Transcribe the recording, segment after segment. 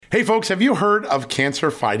Hey folks, have you heard of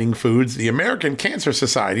cancer-fighting foods? The American Cancer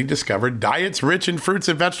Society discovered diets rich in fruits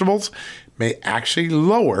and vegetables may actually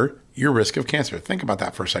lower your risk of cancer. Think about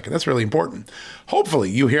that for a second. That's really important. Hopefully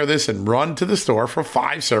you hear this and run to the store for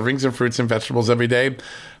 5 servings of fruits and vegetables every day.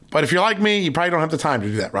 But if you're like me, you probably don't have the time to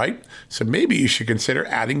do that, right? So maybe you should consider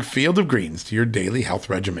adding Field of Greens to your daily health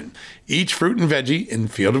regimen. Each fruit and veggie in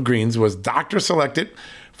Field of Greens was doctor selected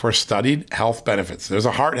for studied health benefits. There's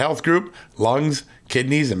a heart health group, lungs,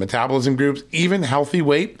 kidneys, and metabolism groups, even healthy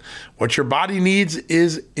weight. What your body needs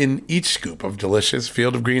is in each scoop of delicious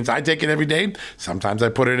Field of Greens. I take it every day. Sometimes I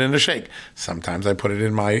put it in a shake. Sometimes I put it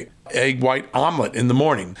in my egg white omelet in the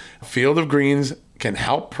morning. Field of Greens can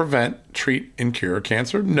help prevent, treat, and cure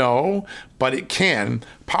cancer? No, but it can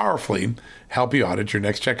powerfully help you out at your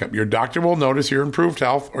next checkup. Your doctor will notice your improved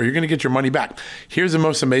health, or you're going to get your money back. Here's the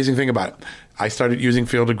most amazing thing about it. I started using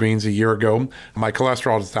Field of Greens a year ago. My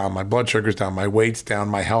cholesterol is down, my blood sugar's down, my weight's down,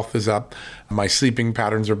 my health is up, my sleeping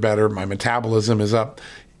patterns are better, my metabolism is up.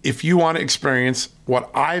 If you want to experience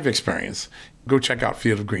what I've experienced, go check out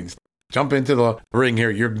Field of Greens. Jump into the ring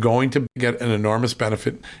here. You're going to get an enormous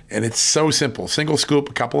benefit, and it's so simple. Single scoop,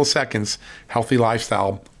 a couple of seconds, healthy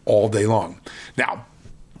lifestyle all day long. Now,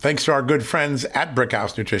 thanks to our good friends at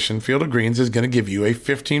Brickhouse Nutrition, Field of Greens is going to give you a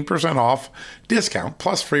 15% off discount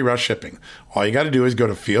plus free rush shipping. All you got to do is go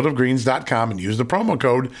to fieldofgreens.com and use the promo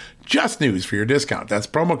code JUSTNEWS for your discount. That's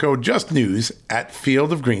promo code JUSTNEWS at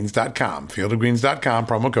fieldofgreens.com. Fieldofgreens.com,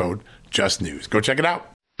 promo code JUSTNEWS. Go check it out.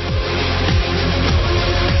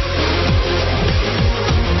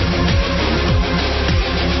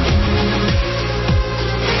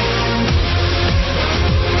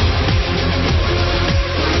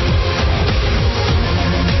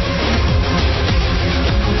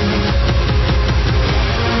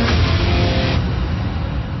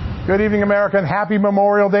 Good evening, America, and happy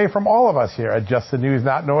Memorial Day from all of us here at Just the News,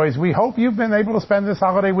 Not Noise. We hope you've been able to spend this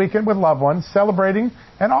holiday weekend with loved ones, celebrating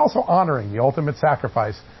and also honoring the ultimate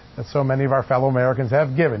sacrifice that so many of our fellow Americans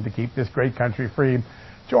have given to keep this great country free.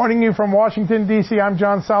 Joining you from Washington, D.C., I'm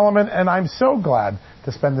John Solomon, and I'm so glad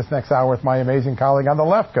to spend this next hour with my amazing colleague on the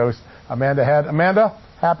left coast, Amanda Head. Amanda,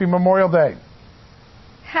 happy Memorial Day.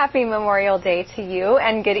 Happy Memorial Day to you,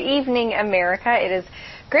 and good evening, America. It is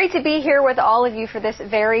great to be here with all of you for this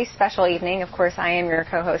very special evening. Of course, I am your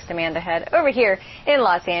co-host, Amanda Head, over here in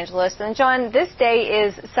Los Angeles. And John, this day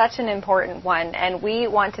is such an important one, and we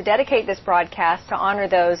want to dedicate this broadcast to honor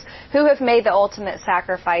those who have made the ultimate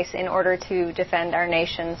sacrifice in order to defend our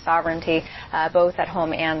nation's sovereignty, both at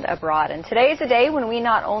home and abroad. And today is a day when we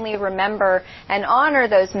not only remember and honor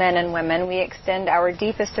those men and women, we extend our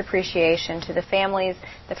deepest appreciation to the families,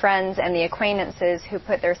 the friends, and the acquaintances who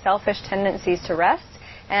put their selfish tendencies to rest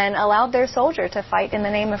and allowed their soldier to fight in the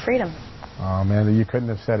name of freedom. Oh, Amanda, you couldn't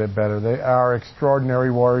have said it better. They are extraordinary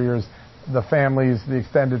warriors, the families, the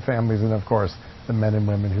extended families, and of course, the men and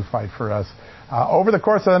women who fight for us. Over the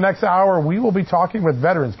course of the next hour, we will be talking with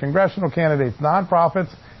veterans, congressional candidates,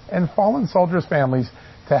 nonprofits, and fallen soldiers' families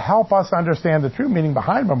to help us understand the true meaning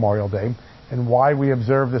behind Memorial Day and why we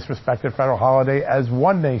observe this respected federal holiday as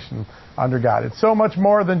one nation under God. It's so much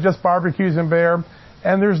more than just barbecues and beer.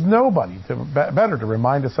 And there's nobody better to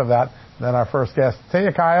remind us of that than our first guest,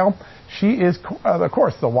 Taya Kyle. She is, of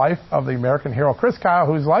course, the wife of the American hero Chris Kyle,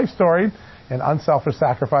 whose life story and unselfish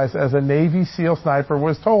sacrifice as a Navy SEAL sniper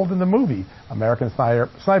was told in the movie American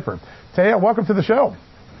Sniper. Taya, welcome to the show.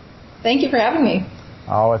 Thank you for having me.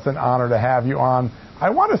 Oh, it's an honor to have you on. I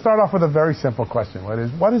want to start off with a very simple question.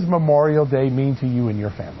 What does Memorial Day mean to you and your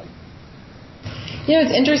family? You know,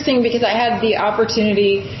 it's interesting because I had the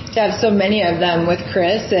opportunity to have so many of them with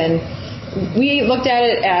Chris, and we looked at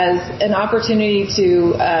it as an opportunity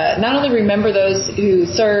to not only remember those who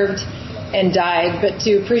served and died, but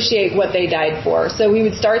to appreciate what they died for. So we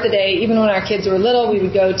would start the day, even when our kids were little, we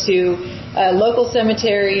would go to a local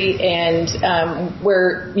cemetery and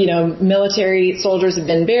where, you know, military soldiers had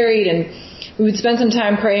been buried, and we would spend some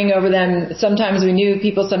time praying over them. Sometimes we knew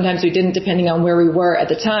people, sometimes we didn't, depending on where we were at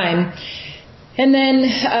the time. And then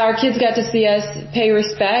our kids got to see us pay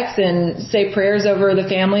respects and say prayers over the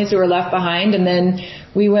families who were left behind. And then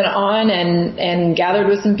we went on and gathered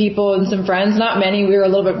with some people and some friends. Not many. We were a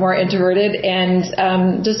little bit more introverted,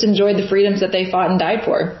 and just enjoyed the freedoms that they fought and died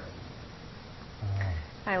for.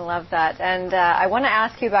 I love that. And I want to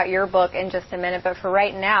ask you about your book in just a minute. But for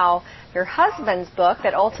right now, your husband's book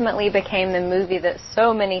that ultimately became the movie that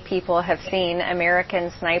so many people have seen,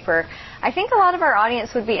 American Sniper. I think a lot of our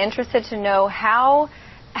audience would be interested to know how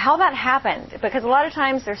that happened, because a lot of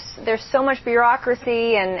times there's so much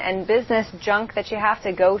bureaucracy and business junk that you have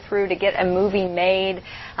to go through to get a movie made.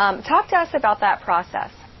 Talk to us about that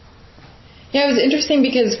process. Yeah, it was interesting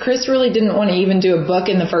because Chris really didn't want to even do a book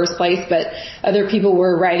in the first place, but other people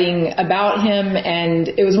were writing about him, and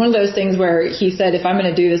it was one of those things where he said, if I'm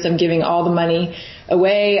going to do this, I'm giving all the money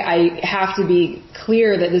away. I have to be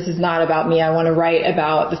clear that this is not about me. I want to write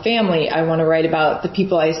about the family. I want to write about the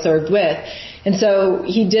people I served with. And so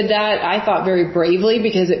he did that, I thought, very bravely,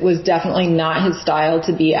 because it was definitely not his style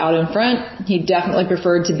to be out in front. He definitely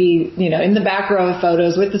preferred to be, in the back row of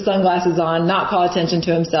photos with the sunglasses on, not call attention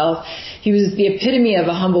to himself. He was the epitome of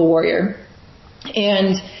a humble warrior.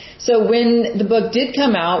 And so when the book did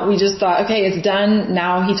come out, we just thought, okay, it's done.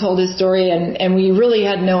 Now he told his story, and we really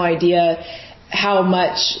had no idea how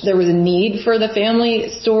much there was a need for the family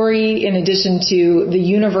story, in addition to the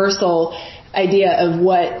universal idea of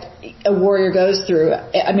what a warrior goes through.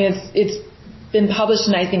 I mean, it's been published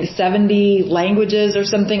in, I think, 70 languages or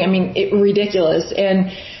something. I mean, ridiculous.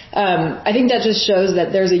 And I think that just shows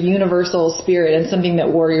that there's a universal spirit and something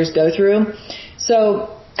that warriors go through.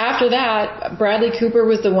 So after that, Bradley Cooper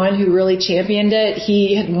was the one who really championed it.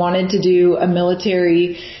 He had wanted to do a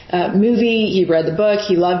military movie. He read the book.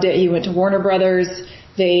 He loved it. He went to Warner Brothers.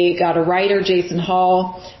 They got a writer, Jason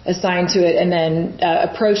Hall, assigned to it, and then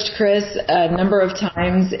approached Chris a number of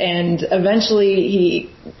times, and eventually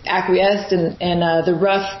he acquiesced, and the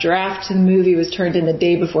rough draft to the movie was turned in the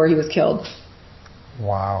day before he was killed.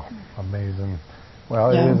 Wow, amazing.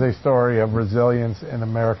 Well, It is a story of resilience and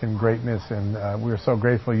American greatness, and we're so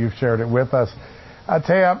grateful you've shared it with us.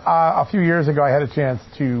 Taya, a few years ago I had a chance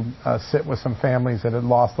to sit with some families that had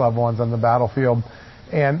lost loved ones on the battlefield.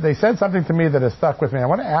 And they said something to me that has stuck with me. I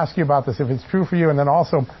want to ask you about this, if it's true for you, and then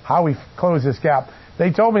also how we close this gap.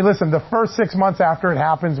 They told me, listen, the first 6 months after it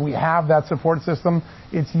happens, we have that support system.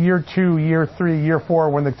 It's year 2, year 3, year 4,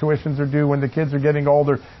 when the tuitions are due, when the kids are getting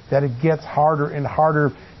older, that it gets harder and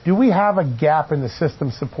harder. Do we have a gap in the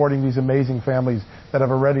system supporting these amazing families that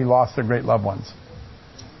have already lost their great loved ones?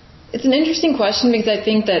 It's an interesting question, because I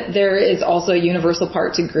think that there is also a universal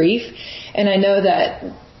part to grief. And I know that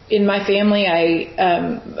in my family, I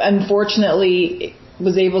unfortunately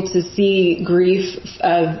was able to see grief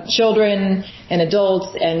of children and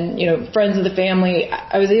adults and, friends of the family.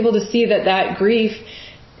 I was able to see that grief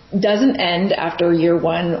doesn't end after year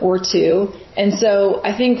 1 or 2. And so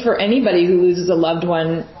I think for anybody who loses a loved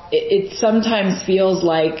one, it sometimes feels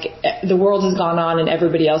like the world has gone on and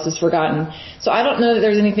everybody else is forgotten. So I don't know that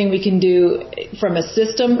there's anything we can do from a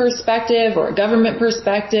system perspective or a government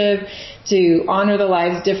perspective to honor the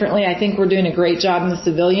lives differently. I think we're doing a great job in the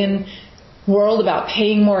civilian world about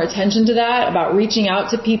paying more attention to that, about reaching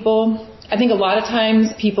out to people. I think a lot of times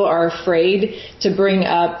people are afraid to bring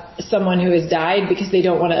up someone who has died because they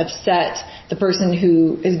don't want to upset the person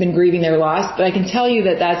who has been grieving their loss. But I can tell you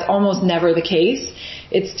that that's almost never the case.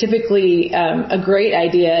 It's typically a great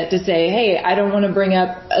idea to say, hey, I don't want to bring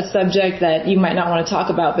up a subject that you might not want to talk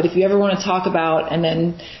about, but if you ever want to talk about, and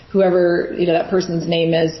then whoever that person's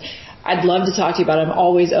name is, I'd love to talk to you about it. I'm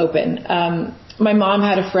always open. My mom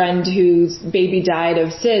had a friend whose baby died of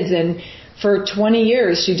SIDS, and for 20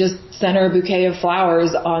 years she just sent her a bouquet of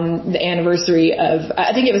flowers on the anniversary of,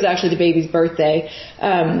 I think it was actually the baby's birthday,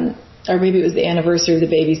 or maybe it was the anniversary of the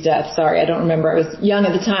baby's death. Sorry, I don't remember. I was young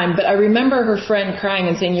at the time. But I remember her friend crying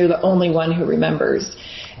and saying, you're the only one who remembers.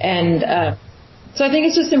 And so I think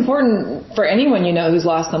it's just important for anyone who's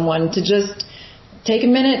lost someone to just take a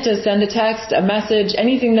minute to send a text, a message,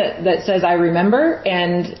 anything that says, I remember,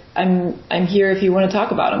 and I'm here if you want to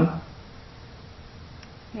talk about them.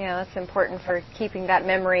 Yeah, that's important for keeping that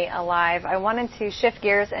memory alive. I wanted to shift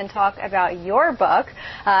gears and talk about your book,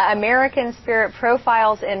 American Spirit: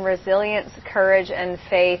 Profiles in Resilience, Courage, and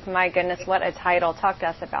Faith. My goodness, what a title. Talk to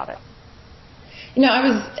us about it.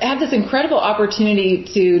 I had this incredible opportunity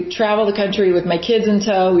to travel the country with my kids in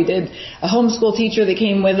tow. We did a homeschool teacher that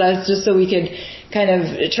came with us just so we could kind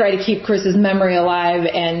of try to keep Chris's memory alive.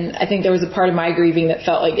 And I think there was a part of my grieving that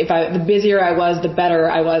felt like the busier I was, the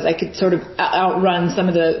better I was. I could sort of outrun some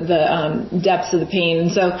of the depths of the pain.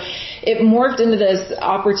 And so it morphed into this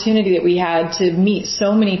opportunity that we had to meet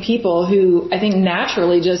so many people who I think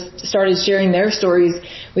naturally just started sharing their stories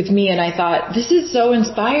with me. And I thought, this is so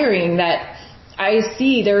inspiring that I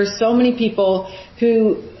see there are so many people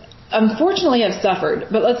who unfortunately have suffered.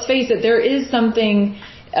 But let's face it, there is something,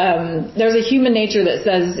 there's a human nature that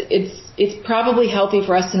says it's probably healthy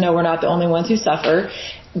for us to know we're not the only ones who suffer,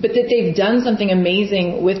 but that they've done something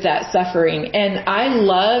amazing with that suffering. And I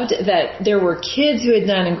loved that there were kids who had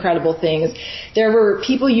done incredible things. There were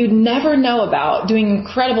people you'd never know about doing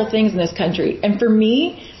incredible things in this country. And for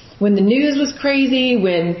me, when the news was crazy,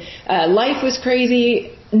 when life was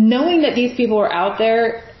crazy, knowing that these people were out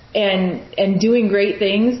there and doing great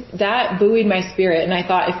things, that buoyed my spirit. And I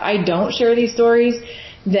thought, if I don't share these stories,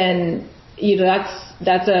 then,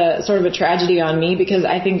 that's a sort of a tragedy on me, because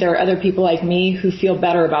I think there are other people like me who feel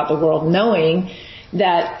better about the world, knowing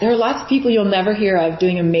that there are lots of people you'll never hear of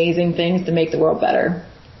doing amazing things to make the world better.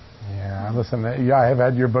 Yeah, listen, I have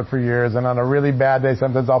had your book for years, and on a really bad day,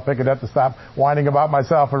 sometimes I'll pick it up to stop whining about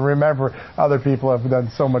myself and remember other people have done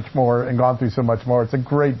so much more and gone through so much more. It's a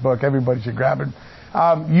great book. Everybody should grab it.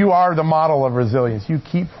 You are the model of resilience. You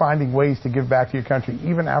keep finding ways to give back to your country,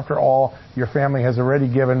 even after all your family has already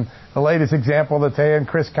given. The latest example, the Taya and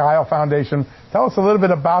Chris Kyle Foundation. Tell us a little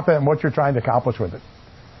bit about that and what you're trying to accomplish with it.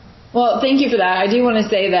 Well, thank you for that. I do want to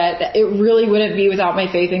say that it really wouldn't be without my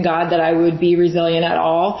faith in God that I would be resilient at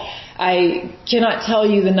all. I cannot tell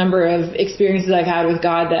you the number of experiences I've had with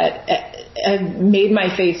God that have made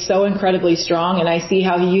my faith so incredibly strong, and I see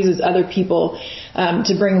how He uses other people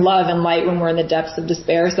to bring love and light when we're in the depths of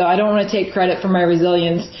despair. So I don't want to take credit for my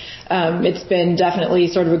resilience. It's been definitely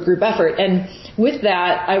sort of a group effort. And with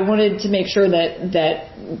that, I wanted to make sure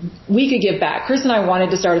that we could give back. Chris and I wanted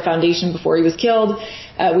to start a foundation before he was killed.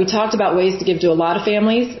 We talked about ways to give to a lot of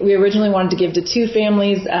families. We originally wanted to give to 2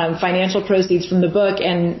 families, financial proceeds from the book.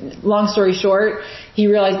 And long story short, he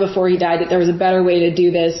realized before he died that there was a better way to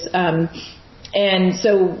do this. And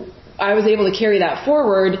so I was able to carry that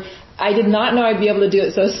forward. I did not know I'd be able to do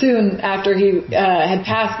it so soon after he had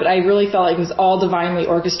passed, but I really felt like it was all divinely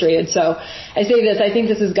orchestrated. So I say this, I think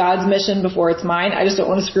this is God's mission before it's mine. I just don't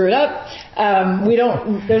want to screw it up.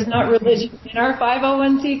 There's not religion in our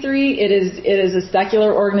 501c3. It is a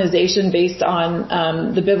secular organization based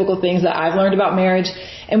on the biblical things that I've learned about marriage.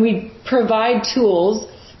 And we provide tools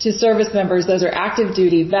to service members. Those are active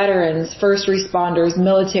duty, veterans, first responders,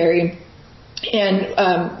 military.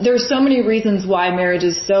 And there's so many reasons why marriage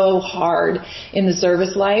is so hard in the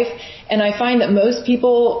service life. And I find that most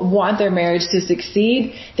people want their marriage to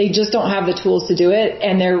succeed. They just don't have the tools to do it.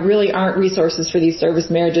 And there really aren't resources for these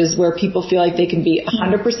service marriages where people feel like they can be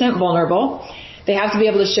 100% vulnerable. They have to be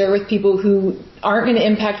able to share with people who aren't going to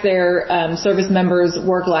impact their service members'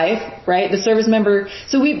 work life, right? The service member.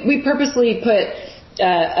 So we purposely put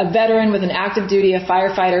a veteran with an active duty, a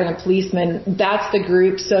firefighter, and a policeman. That's the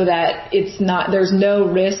group, so that there's no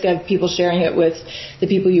risk of people sharing it with the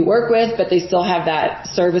people you work with, but they still have that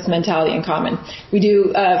service mentality in common. We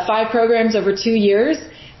do 5 programs over 2 years,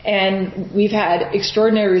 and we've had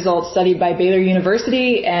extraordinary results studied by Baylor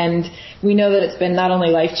University, and we know that it's been not only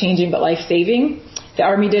life-changing but life-saving. The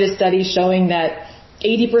Army did a study showing that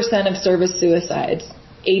 80% of service suicides,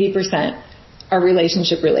 80%, are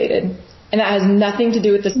relationship-related. And that has nothing to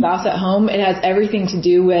do with the spouse at home. It has everything to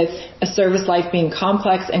do with a service life being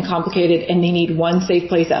complex and complicated, and they need one safe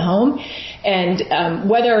place at home. And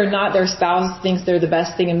whether or not their spouse thinks they're the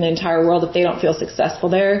best thing in the entire world, if they don't feel successful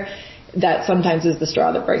there, that sometimes is the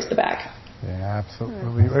straw that breaks the back. Yeah,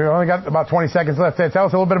 absolutely. We've only got about 20 seconds left. Tell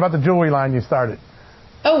us a little bit about the jewelry line you started.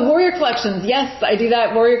 Oh, Warrior Collections. Yes, I do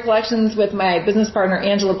that. Warrior Collections with my business partner,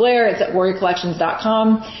 Angela Blair. It's at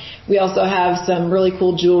warriorcollections.com. We also have some really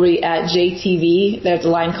cool jewelry at JTV. There's a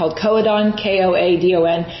line called Koadon,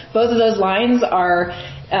 Koadon. Both of those lines are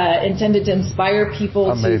intended to inspire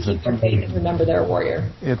people to keep their faith and remember they're a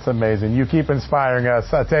warrior. It's amazing. You keep inspiring us.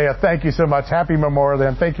 Taya, thank you so much. Happy Memorial Day,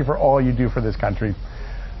 and thank you for all you do for this country.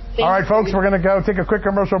 All right, folks, we're going to go take a quick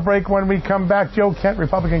commercial break. When we come back, Joe Kent,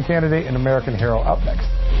 Republican candidate and American hero, up next.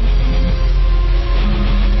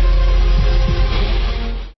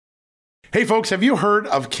 Hey folks, have you heard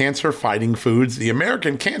of cancer-fighting foods? The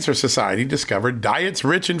American Cancer Society discovered diets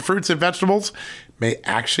rich in fruits and vegetables may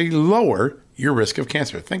actually lower your risk of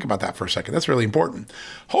cancer. Think about that for a second. That's really important.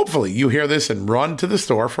 Hopefully you hear this and run to the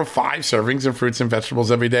store for 5 servings of fruits and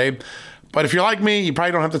vegetables every day. But if you're like me, you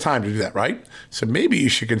probably don't have the time to do that, right? So maybe you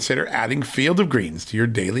should consider adding Field of Greens to your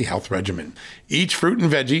daily health regimen. Each fruit and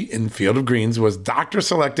veggie in Field of Greens was doctor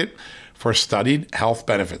selected for studied health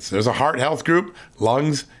benefits. There's a heart health group,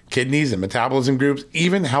 lungs, kidneys, and metabolism groups,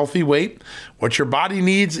 even healthy weight. What your body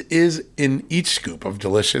needs is in each scoop of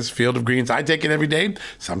delicious Field of Greens. I take it every day.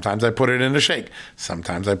 Sometimes I put it in a shake.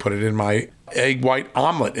 Sometimes I put it in my egg white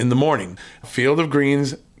omelet in the morning. Field of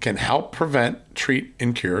Greens can help prevent, treat,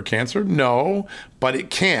 and cure cancer? No, but it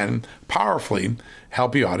can powerfully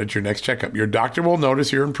help you out at your next checkup. Your doctor will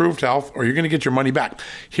notice your improved health, or you're going to get your money back.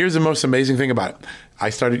 Here's the most amazing thing about it. I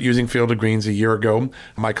started using Field of Greens a year ago.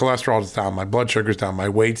 My cholesterol is down, my blood sugar's down, my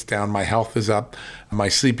weight's down, my health is up, my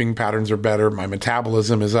sleeping patterns are better, my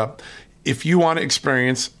metabolism is up. If you want to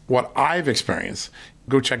experience what I've experienced,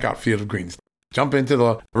 go check out Field of Greens. Jump into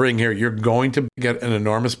the ring here. You're going to get an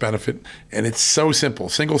enormous benefit, and it's so simple.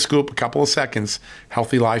 Single scoop, a couple of seconds,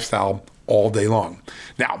 healthy lifestyle all day long.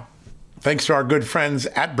 Now, thanks to our good friends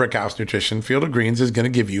at Brickhouse Nutrition, Field of Greens is going to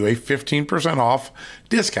give you a 15% off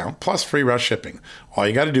discount plus free rush shipping. All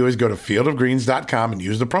you got to do is go to fieldofgreens.com and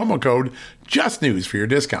use the promo code JUSTNEWS for your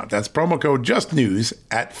discount. That's promo code JUSTNEWS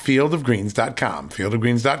at fieldofgreens.com.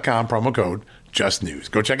 Fieldofgreens.com, promo code JUSTNEWS.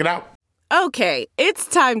 Go check it out. Okay, it's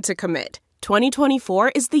time to commit.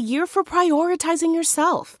 2024 is the year for prioritizing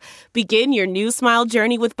yourself. Begin your new smile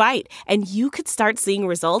journey with Byte, and you could start seeing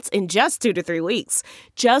results in just 2 to 3 weeks.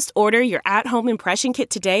 Just order your at-home impression kit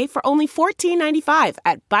today for only $14.95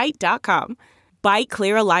 at Byte.com. Byte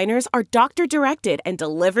Clear aligners are doctor-directed and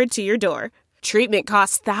delivered to your door. Treatment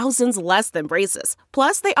costs thousands less than braces.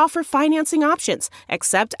 Plus, they offer financing options,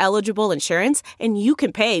 accept eligible insurance, and you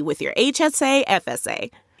can pay with your HSA FSA.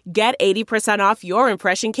 Get 80% off your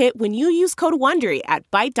impression kit when you use code WONDERY at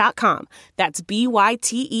Byte.com. That's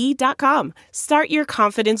BYTE.com. Start your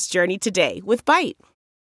confidence journey today with Byte.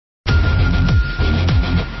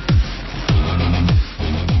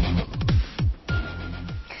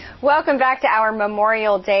 Welcome back to our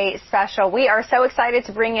Memorial Day special. We are so excited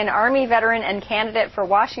to bring in Army veteran and candidate for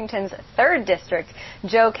Washington's 3rd District,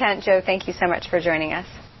 Joe Kent. Joe, thank you so much for joining us.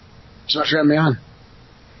 Thanks so much for having me on.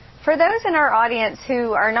 For those in our audience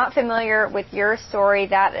who are not familiar with your story,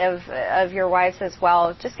 that of your wife's as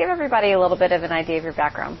well, just give everybody a little bit of an idea of your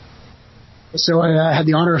background. So I had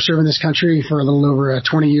the honor of serving this country for a little over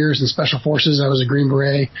 20 years in Special Forces. I was a Green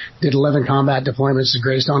Beret, did 11 combat deployments, the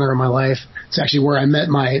greatest honor of my life. It's actually where I met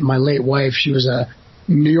my late wife. She was a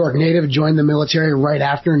New York native, joined the military right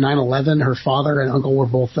after 9/11. Her father and uncle were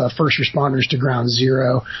both first responders to Ground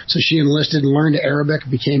Zero. So she enlisted and learned Arabic,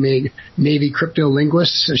 became a Navy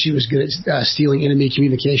crypto-linguist. So she was good at stealing enemy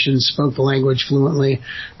communications, spoke the language fluently.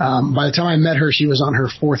 By the time I met her, she was on her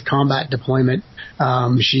 4th combat deployment.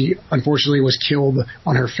 She unfortunately was killed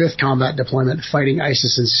on her 5th combat deployment fighting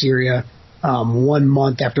ISIS in Syria. 1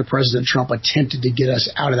 month after President Trump attempted to get us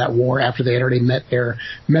out of that war after they had already met their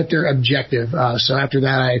objective. So after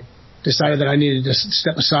that, I decided that I needed to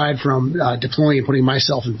step aside from deploying and putting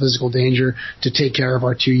myself in physical danger to take care of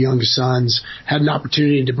our 2 young sons. Had an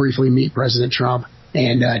opportunity to briefly meet President Trump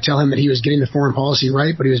and tell him that he was getting the foreign policy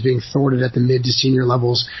right, but he was being thwarted at the mid to senior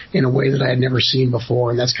levels in a way that I had never seen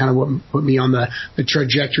before. And that's kind of what put me on the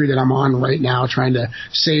trajectory that I'm on right now, trying to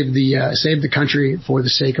save the country for the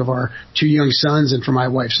sake of our 2 young sons and for my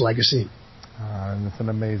wife's legacy. And it's an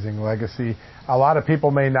amazing legacy. A lot of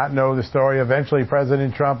people may not know the story. Eventually,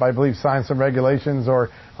 President Trump, I believe, signed some regulations or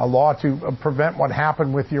a law to prevent what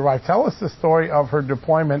happened with your wife. Tell us the story of her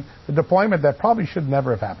deployment, the deployment that probably should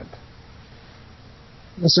never have happened.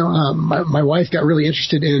 So my wife got really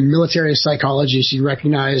interested in military psychology. She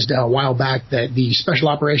recognized a while back that the special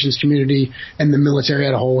operations community and the military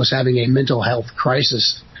as a whole was having a mental health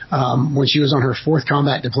crisis. When she was on her 4th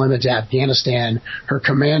combat deployment to Afghanistan, her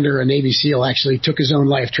commander, a Navy SEAL, actually took his own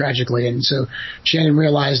life tragically. And so Shannon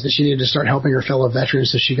realized that she needed to start helping her fellow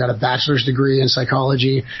veterans. So she got a bachelor's degree in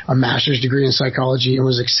psychology, a master's degree in psychology, and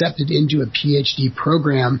was accepted into a PhD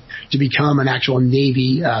program to become an actual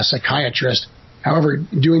Navy psychiatrist. However,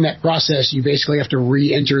 doing that process, you basically have to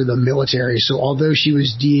re-enter the military. So although she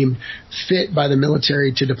was deemed fit by the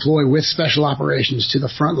military to deploy with special operations to the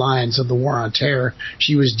front lines of the war on terror,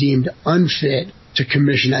 she was deemed unfit to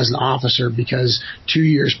commission as an officer because 2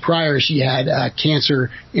 years prior she had cancer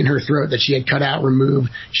in her throat that she had cut out, removed.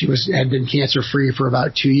 She had been cancer free for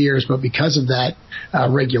about 2 years, but because of that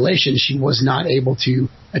regulation, she was not able to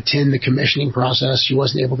attend the commissioning process. She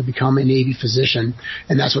wasn't able to become a Navy physician,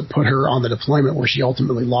 and that's what put her on the deployment where she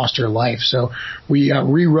ultimately lost her life. So we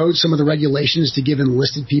rewrote some of the regulations to give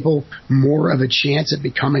enlisted people more of a chance at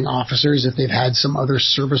becoming officers if they've had some other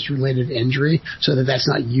service-related injury, so that that's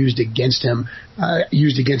not used against them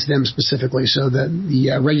specifically. So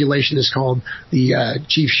the regulation is called the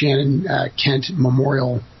Chief Shannon Kent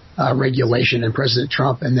Memorial Regulation, and President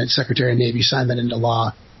Trump and then Secretary of Navy signed that into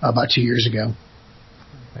law about 2 years ago.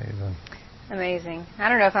 Amazing. I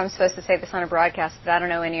don't know if I'm supposed to say this on a broadcast, but I don't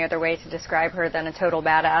know any other way to describe her than a total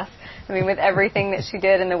badass. I mean, with everything that she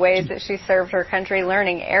did and the ways that she served her country,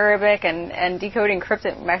 learning Arabic and decoding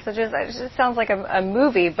cryptic messages, it just sounds like a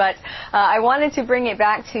movie. But I wanted to bring it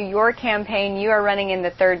back to your campaign. You are running in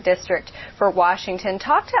the 3rd District for Washington.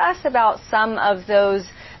 Talk to us about some of those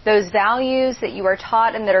values that you are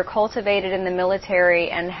taught and that are cultivated in the military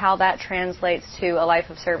and how that translates to a life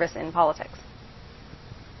of service in politics.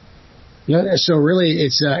 Yeah, so really,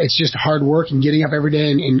 it's just hard work and getting up every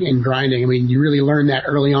day and grinding. I mean, you really learn that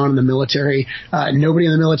early on in the military. Nobody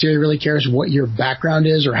in the military really cares what your background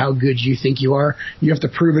is or how good you think you are. You have to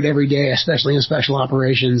prove it every day, especially in special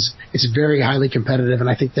operations. It's very highly competitive, and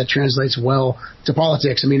I think that translates well to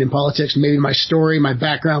politics. I mean, in politics, maybe my story, my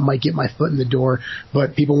background might get my foot in the door,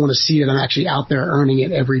 but people want to see that I'm actually out there earning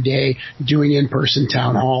it every day, doing in-person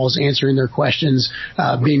town halls, answering their questions,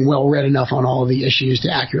 being well-read enough on all of the issues to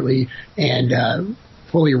accurately and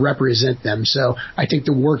fully represent them. So I think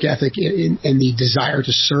the work ethic and the desire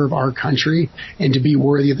to serve our country and to be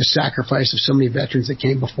worthy of the sacrifice of so many veterans that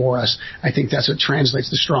came before us, I think that's what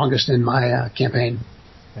translates the strongest in my campaign.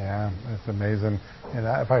 Yeah, that's amazing. And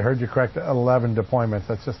if I heard you correct, 11 deployments.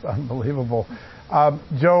 That's just unbelievable.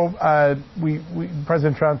 Joe,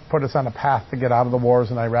 President Trump put us on a path to get out of the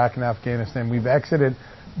wars in Iraq and Afghanistan. We've exited,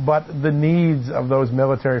 but the needs of those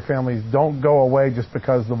military families don't go away just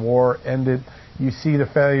because the war ended. You see the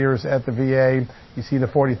failures at the VA. You see the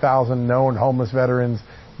 40,000 known homeless veterans.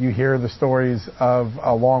 You hear the stories of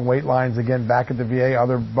long wait lines again back at the VA,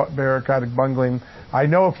 other bureaucratic bungling. I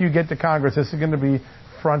know if you get to Congress, this is going to be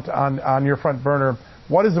on your front burner.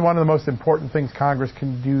 What is one of the most important things Congress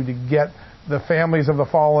can do to get the families of the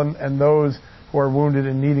fallen and those who are wounded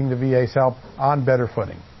and needing the VA's help on better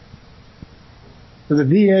footing? So the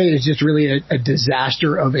VA is just really a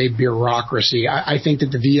disaster of a bureaucracy. I think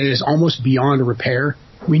that the VA is almost beyond repair.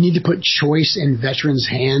 We need to put choice in veterans'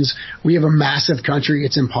 hands. We have a massive country.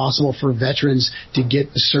 It's impossible for veterans to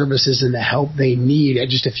get the services and the help they need at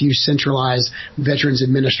just a few centralized Veterans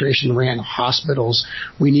Administration-ran hospitals.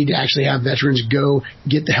 We need to actually have veterans go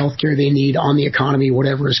get the health care they need on the economy,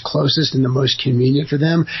 whatever is closest and the most convenient for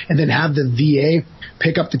them, and then have the VA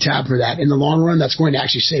pick up the tab for that. In the long run, that's going to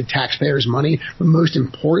actually save taxpayers money, but most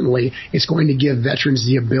importantly, it's going to give veterans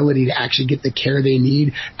the ability to actually get the care they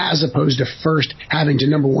need, as opposed to first having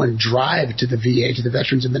to, number one, drive to the VA, to the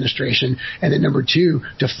Veterans Administration, and then number two,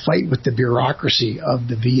 to fight with the bureaucracy of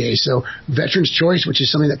the VA. So Veterans Choice, which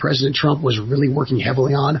is something that President Trump was really working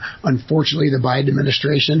heavily on, unfortunately, the Biden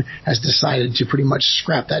administration has decided to pretty much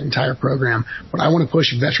scrap that entire program. But I want to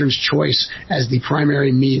push Veterans Choice as the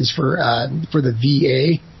primary means for the VA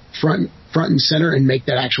front and center and make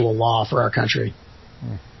that actual law for our country.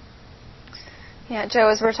 Yeah, Joe,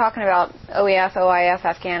 as we're talking about OEF, OIF,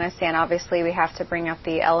 Afghanistan, obviously we have to bring up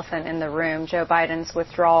the elephant in the room, Joe Biden's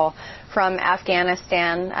withdrawal from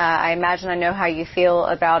Afghanistan. I imagine I know how you feel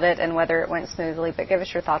about it and whether it went smoothly, but give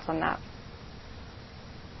us your thoughts on that.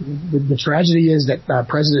 The tragedy is that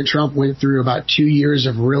President Trump went through about 2 years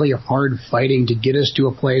of really hard fighting to get us to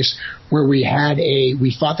a place where we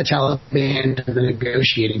fought the Taliban to the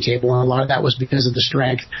negotiating table, and a lot of that was because of the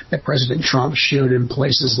strength that President Trump showed in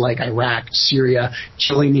places like Iraq, Syria,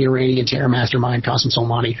 killing the Iranian terror mastermind Qasem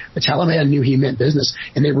Soleimani. The Taliban knew he meant business,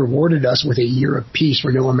 and they rewarded us with a year of peace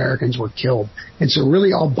where no Americans were killed. And so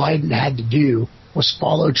really all Biden had to do was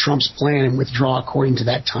follow Trump's plan and withdraw according to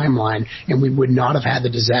that timeline, and we would not have had the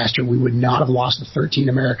disaster. We would not have lost the 13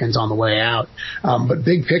 Americans on the way out. But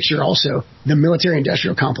big picture also, the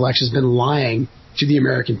military-industrial complex has been lying to the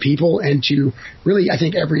American people and to really, I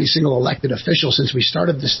think, every single elected official since we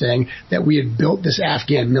started this thing, that we had built this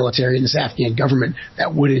Afghan military and this Afghan government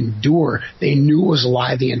that would endure. They knew it was a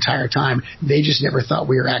lie the entire time. They just never thought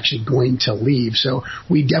we were actually going to leave. So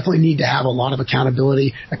we definitely need to have a lot of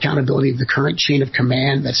accountability of the current chain of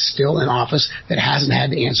command that's still in office, that hasn't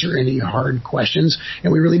had to answer any hard questions.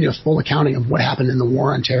 And we really need a full accounting of what happened in the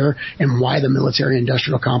war on terror and why the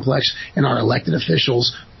military-industrial complex and our elected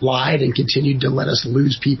officials lied and continued to let us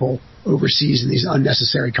lose people overseas in these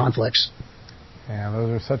unnecessary conflicts. Yeah, those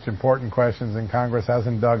are such important questions, and Congress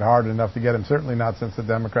hasn't dug hard enough to get them, certainly not since the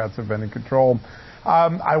Democrats have been in control.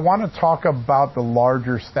 I want to talk about the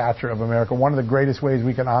larger stature of America. One of the greatest ways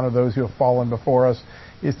we can honor those who have fallen before us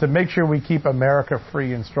is to make sure we keep America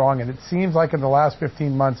free and strong. And it seems like in the last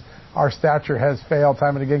 15 months, our stature has failed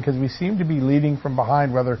time and again because we seem to be leading from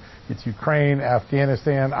behind, whether it's Ukraine,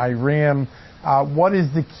 Afghanistan, Iran. What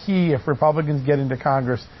is the key if Republicans get into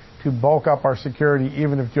Congress to bulk up our security,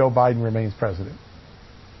 even if Joe Biden remains president?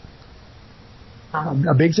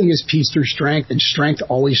 A big thing is peace through strength, and strength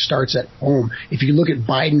always starts at home. If you look at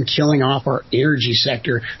Biden killing off our energy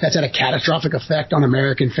sector, that's had a catastrophic effect on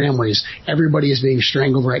American families. Everybody is being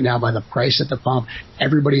strangled right now by the price at the pump.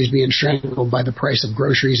 Everybody is being strangled by the price of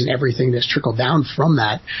groceries and everything that's trickled down from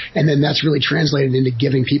that. And then that's really translated into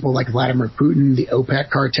giving people like Vladimir Putin, the OPEC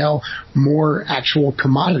cartel, more actual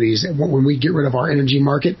commodities. When we get rid of our energy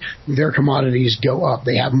market, their commodities go up.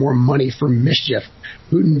 They have more money for mischief.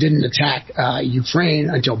 Putin didn't attack Ukraine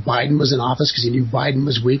until Biden was in office because he knew Biden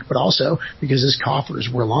was weak, but also because his coffers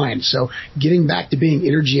were lined. So getting back to being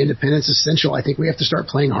energy independent is essential. I think we have to start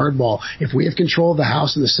playing hardball. If we have control of the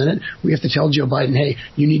House and the Senate, we have to tell Joe Biden, hey,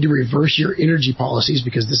 you need to reverse your energy policies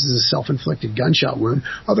because this is a self-inflicted gunshot wound.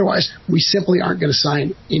 Otherwise, we simply aren't going to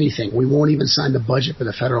sign anything. We won't even sign the budget for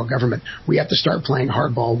the federal government. We have to start playing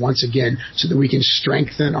hardball once again so that we can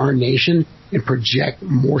strengthen our nation and project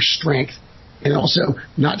more strength, and also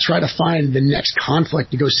not try to find the next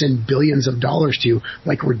conflict to go send billions of dollars to,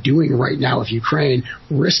 like we're doing right now with Ukraine,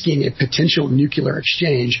 risking a potential nuclear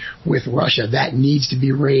exchange with Russia. That needs to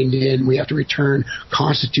be reined in. We have to return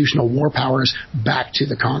constitutional war powers back to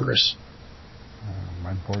the Congress.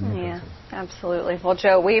 Yeah, absolutely. Well,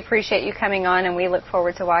 Joe, we appreciate you coming on, and we look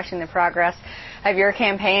forward to watching the progress of your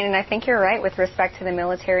campaign. And I think you're right with respect to the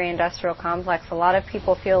military-industrial complex. A lot of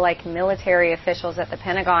people feel like military officials at the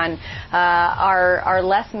Pentagon are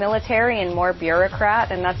less military and more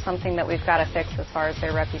bureaucrat, and that's something that we've got to fix as far as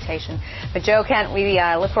their reputation. But Joe Kent, we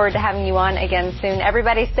look forward to having you on again soon.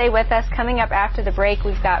 Everybody stay with us. Coming up after the break,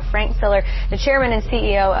 we've got Frank Siller, the chairman and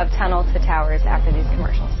CEO of Tunnel to Towers, after these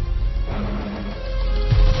commercials.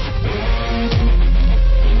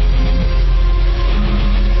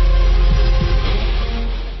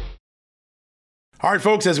 All right,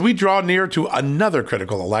 folks, as we draw near to another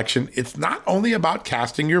critical election, it's not only about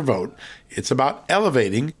casting your vote, it's about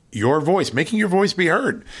elevating your voice, making your voice be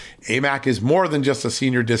heard. AMAC is more than just a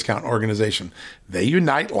senior discount organization. They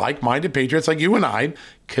unite like-minded patriots like you and I,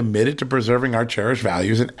 committed to preserving our cherished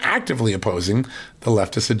values and actively opposing the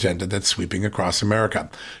leftist agenda that's sweeping across America.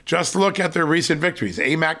 Just look at their recent victories.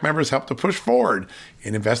 AMAC members helped to push forward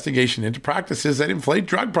an investigation into practices that inflate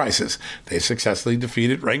drug prices. They successfully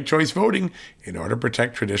defeated ranked choice voting in order to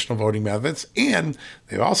protect traditional voting methods, and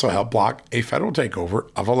they've also helped block a federal takeover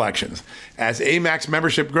of elections. As AMAC's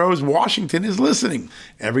membership grows, Washington is listening.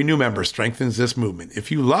 Every new member strengthens this movement.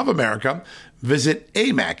 If you love America, visit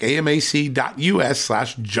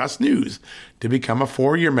amac.us/justnews to become a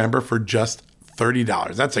 4-year member for just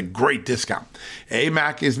 $30. That's a great discount.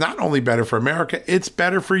 AMAC is not only better for America, it's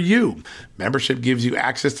better for you. Membership gives you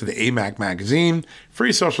access to the AMAC magazine,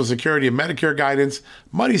 free Social Security and Medicare guidance,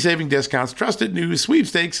 money-saving discounts, trusted news,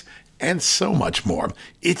 sweepstakes, and so much more.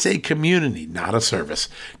 It's a community, not a service.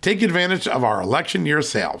 Take advantage of our election year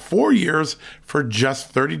sale, 4 years for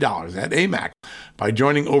just $30 at AMAC. By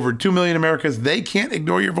joining over 2 million Americans, they can't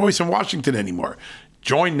ignore your voice in Washington anymore.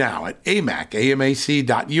 Join now at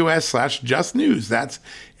amac.us/justnews. That's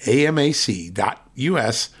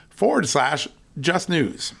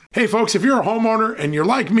amac.us/justnews. Hey folks, if you're a homeowner and you're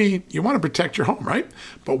like me, you want to protect your home, right?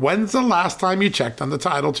 But when's the last time you checked on the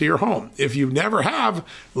title to your home? If you never have,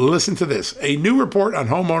 listen to this. A new report on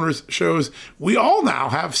homeowners shows we all now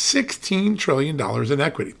have $16 trillion in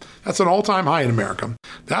equity. That's an all-time high in America.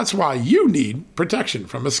 That's why you need protection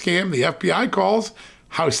from a scam the FBI calls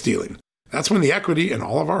house stealing. That's when the equity in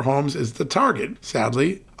all of our homes is the target,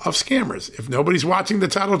 sadly, of scammers. If nobody's watching the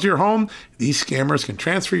title to your home, these scammers can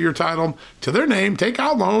transfer your title to their name, take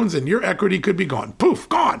out loans, and your equity could be gone. Poof,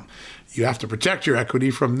 gone. You have to protect your equity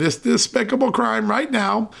from this despicable crime right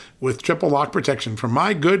now with triple lock protection from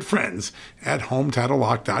my good friends at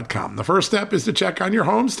HomeTitleLock.com. The first step is to check on your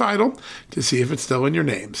home's title to see if it's still in your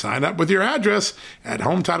name. Sign up with your address at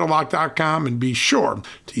HomeTitleLock.com and be sure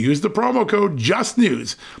to use the promo code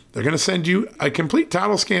JUSTNEWS. They're going to send you a complete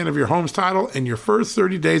title scan of your home's title and your first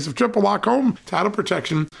 30 days of triple lock home title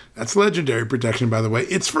protection. That's legendary protection, by the way.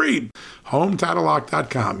 It's free.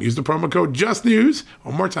 HomeTitleLock.com. Use the promo code JUSTNEWS.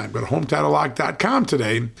 One more time, go to HomeTitleLock.com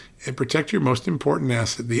today and protect your most important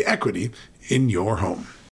asset, the equity in your home.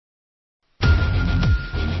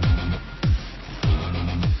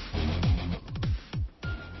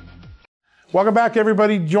 Welcome back,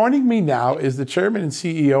 everybody. Joining me now is the chairman and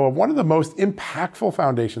CEO of one of the most impactful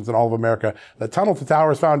foundations in all of America, the Tunnel to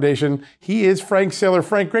Towers Foundation. He is Frank Siller.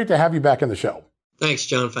 Frank, great to have you back on the show. Thanks,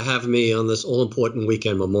 John, for having me on this all-important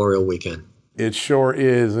weekend, Memorial Weekend. It sure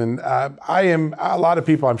is. And a lot of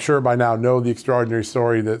people, I'm sure by now, know the extraordinary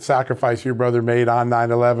story, that sacrifice your brother made on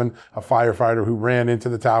 9/11, a firefighter who ran into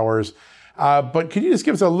the towers. But could you just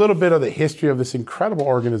give us a little bit of the history of this incredible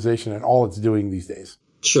organization and all it's doing these days?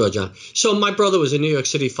 Sure, John. So my brother was a New York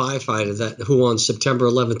City firefighter who on September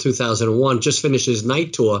 11, 2001, just finished his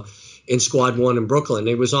night tour in Squad 1 in Brooklyn.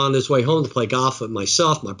 He was on his way home to play golf with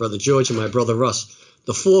myself, my brother George, and my brother Russ.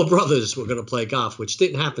 The 4 brothers were going to play golf, which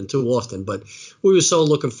didn't happen too often, but we were so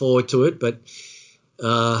looking forward to it. But,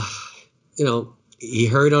 he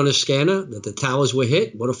heard on his scanner that the towers were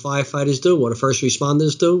hit. What do firefighters do? What do first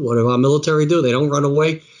responders do? What do our military do? They don't run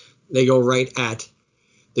away. They go right at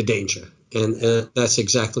the danger. And that's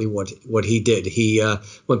exactly what he did. He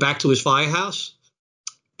went back to his firehouse,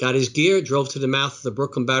 got his gear, drove to the mouth of the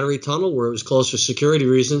Brooklyn Battery Tunnel where it was closed for security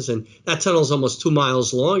reasons. And that tunnel is almost 2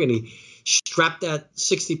 miles long. And he strapped that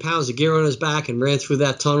 60 pounds of gear on his back and ran through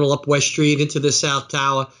that tunnel up West Street into the South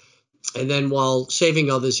Tower. And then while saving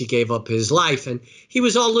others, he gave up his life. And he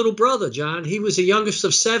was our little brother, John. He was the youngest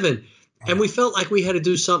of 7. And we felt like we had to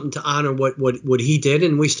do something to honor what he did.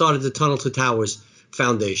 And we started the Tunnel to Towers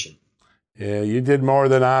Foundation. Yeah, you did more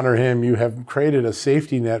than honor him. You have created a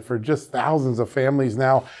safety net for just thousands of families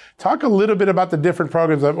now. Talk a little bit about the different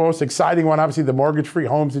programs. The most exciting one, obviously, the mortgage-free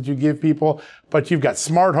homes that you give people, but you've got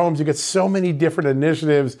smart homes. You've got so many different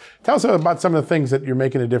initiatives. Tell us about some of the things that you're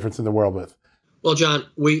making a difference in the world with. Well, John,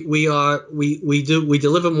 we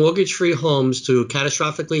deliver mortgage-free homes to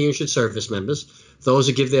catastrophically injured service members, those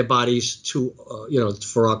who give their bodies to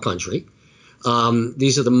for our country.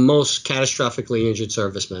 These are the most catastrophically injured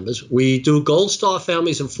service members. We do Gold Star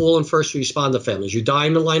families and fallen first responder families. You die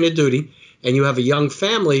in the line of duty and you have a young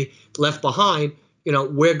family left behind,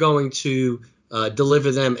 we're going to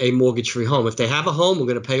deliver them a mortgage-free home. If they have a home, we're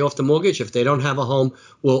going to pay off the mortgage. If they don't have a home,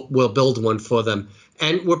 we'll build one for them.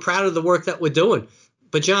 And we're proud of the work that we're doing.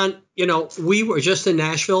 But John, we were just in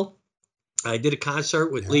Nashville. I did a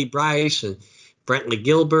concert with Lee Brice and Brantley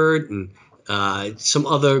Gilbert and some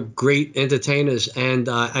other great entertainers. And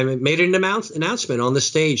I made an announcement on the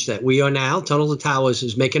stage that we are now, Tunnel to Towers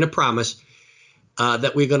is making a promise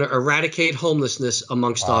that we're going to eradicate homelessness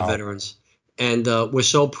amongst our veterans. And we're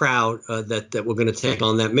so proud that we're going to take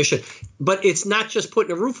on that mission. But it's not just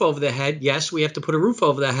putting a roof over their head. Yes, we have to put a roof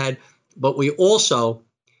over their head, but we also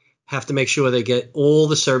have to make sure they get all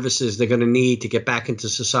the services they're going to need to get back into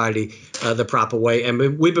society the proper way.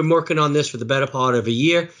 And we've been working on this for the better part of a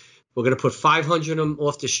year. We're going to put 500 of them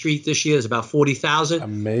off the street this year. It's about 40,000.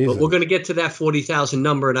 Amazing. But we're going to get to that 40,000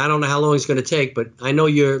 number, and I don't know how long it's going to take, but I know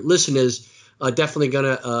your listeners are definitely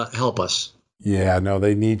going to help us. Yeah, no,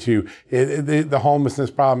 they need to. The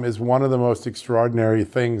homelessness problem is one of the most extraordinary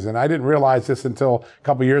things. And I didn't realize this until a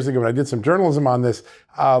couple of years ago when I did some journalism on this.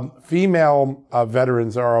 Female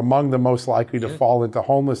veterans are among the most likely to fall into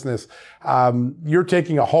homelessness. You're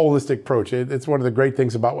taking a holistic approach. It's one of the great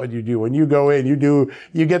things about what you do. When you go in,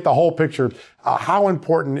 you get the whole picture. How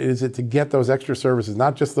important is it to get those extra services,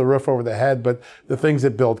 not just the roof over the head, but the things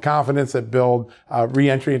that build confidence, that build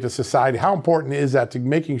reentry into society? How important is that to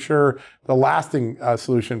making sure the lasting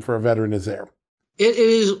solution for a veteran is there? It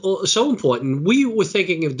is so important. We were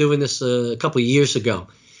thinking of doing this a couple of years ago,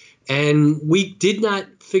 and we did not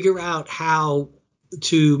figure out how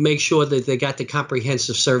to make sure that they got the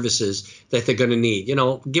comprehensive services that they're going to need.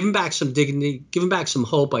 Give them back some dignity, give them back some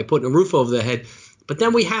hope by putting a roof over their head. But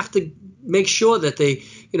then we have to make sure that they,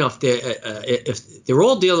 if they're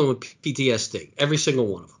all dealing with PTSD, every single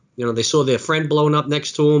one of them. They saw their friend blown up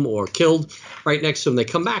next to them or killed right next to them. They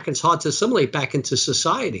come back and it's hard to assimilate back into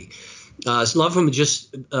society. Some of them are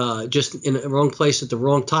just in the wrong place at the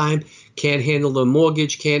wrong time, can't handle the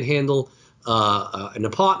mortgage, can't handle an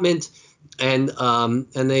apartment, and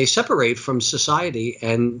they separate from society.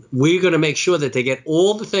 And we're going to make sure that they get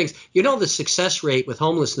all the things. The success rate with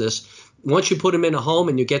homelessness, once you put them in a home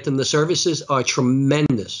and you get them the services, are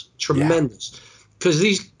tremendous. Because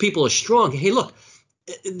these people are strong. Hey, look,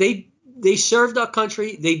 they served our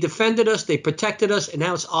country, they defended us, they protected us, and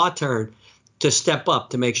now it's our turn to step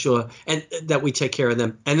up to make sure and that we take care of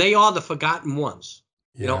them. And they are the forgotten ones.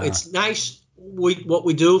 It's nice what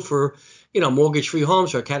we do for, mortgage-free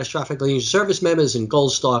homes for catastrophically injured service members and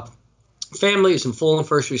Gold Star families and fallen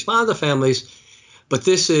first responder families. But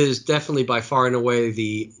this is definitely by far and away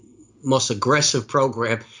the most aggressive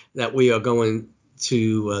program that we are going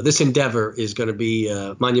to. This endeavor is going to be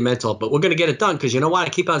monumental, but we're going to get it done because you know what?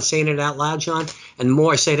 I keep on saying it out loud, John, and the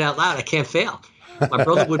more I say it out loud, I can't fail. My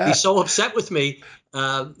brother would be so upset with me.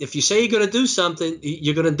 If you say you're going to do something,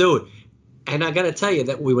 you're going to do it. And I got to tell you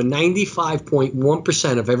that we were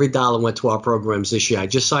 95.1% of every dollar went to our programs this year. I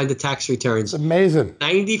just signed the tax returns. It's amazing.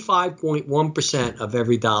 95.1% of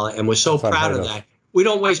every dollar. And we're so proud of that. We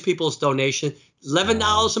don't waste people's donation.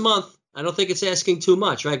 $11 a month. I don't think it's asking too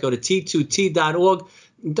much, right? Go to T2T.org.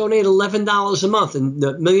 Donate $11 a month. And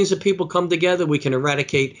the millions of people come together. We can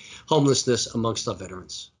eradicate homelessness amongst our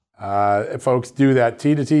veterans. Folks, do that.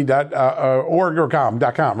 T2T.org or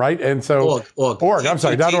com, right? And so org. I'm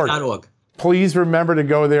sorry, .org. Please remember to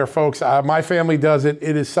go there, folks. My family does it.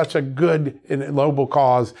 It is such a good and noble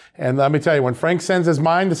cause. And let me tell you, when Frank sends his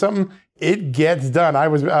mind to something, it gets done. I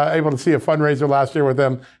was able to see a fundraiser last year with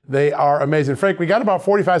them. They are amazing. Frank, we got about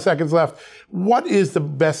 45 seconds left. What is the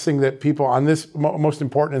best thing that people on this most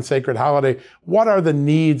important and sacred holiday, what are the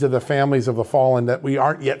needs of the families of the fallen that we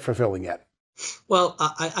aren't yet fulfilling yet? Well,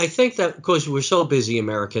 I think that because we're so busy,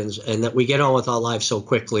 Americans, and that we get on with our lives so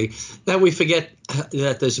quickly, that we forget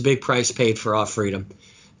that there's a big price paid for our freedom.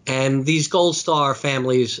 And these Gold Star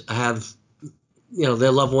families have,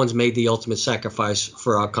 their loved ones made the ultimate sacrifice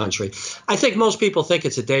for our country. I think most people think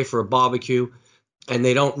it's a day for a barbecue, and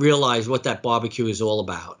they don't realize what that barbecue is all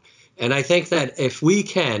about. And I think that if we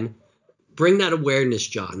can bring that awareness,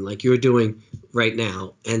 John, like you're doing right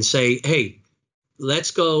now, and say, hey,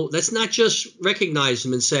 let's not just recognize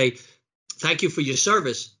them and say, thank you for your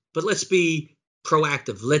service, but let's be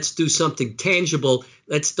proactive. Let's do something tangible.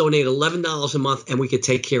 Let's donate $11 a month, and we could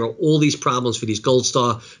take care of all these problems for these Gold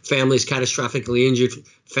Star families, catastrophically injured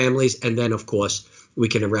families. And then, of course, we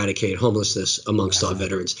can eradicate homelessness amongst our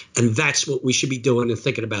veterans. And that's what we should be doing and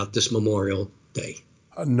thinking about this Memorial Day.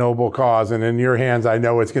 A noble cause, and in your hands, I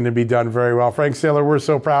know it's going to be done very well. Frank Siller, we're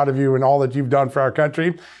so proud of you and all that you've done for our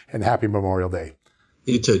country, and happy Memorial Day.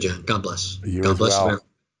 You too, John. God bless. You God as bless well. America.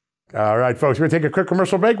 All right, folks, we're going to take a quick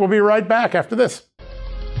commercial break. We'll be right back after this.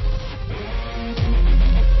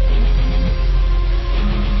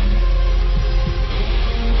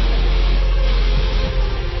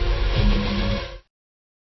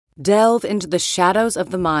 Delve into the shadows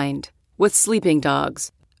of the mind with Sleeping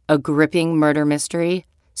Dogs, a gripping murder mystery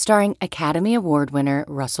starring Academy Award winner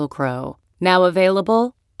Russell Crowe. Now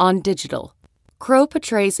available on digital. Crowe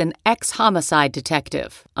portrays an ex-homicide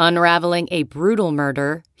detective unraveling a brutal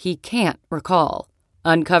murder he can't recall.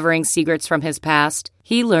 Uncovering secrets from his past,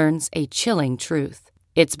 he learns a chilling truth.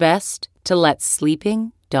 It's best to let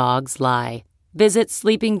sleeping dogs lie. Visit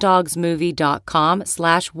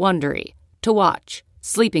sleepingdogsmovie.com/Wondery to watch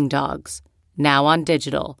Sleeping Dogs, now on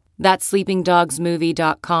digital. That's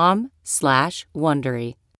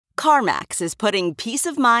sleepingdogsmovie.com/Wondery. CarMax is putting peace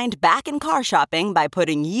of mind back in car shopping by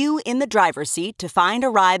putting you in the driver's seat to find a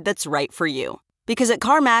ride that's right for you. Because at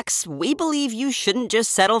CarMax, we believe you shouldn't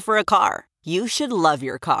just settle for a car. You should love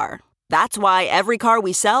your car. That's why every car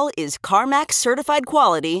we sell is CarMax certified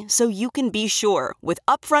quality, so you can be sure with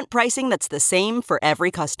upfront pricing that's the same for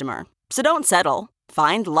every customer. So don't settle.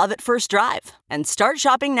 Find love at first drive and start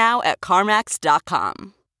shopping now at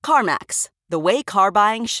CarMax.com. CarMax, the way car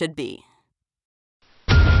buying should be.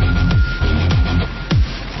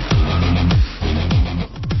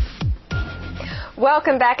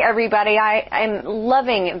 Welcome back, everybody. I'm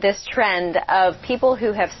loving this trend of people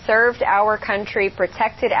who have served our country,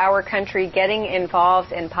 protected our country, getting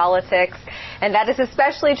involved in politics. And that is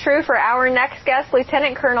especially true for our next guest,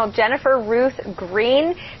 Lieutenant Colonel Jennifer Ruth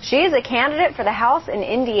Green. She is a candidate for the House in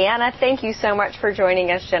Indiana. Thank you so much for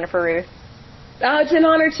joining us, Jennifer Ruth. It's an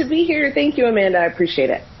honor to be here. Thank you, Amanda. I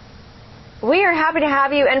appreciate it. We are happy to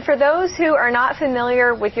have you. And for those who are not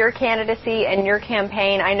familiar with your candidacy and your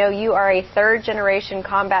campaign, I know you are a third-generation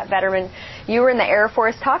combat veteran. You were in the Air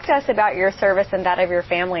Force. Talk to us about your service and that of your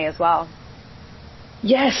family as well.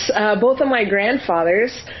 Yes, both of my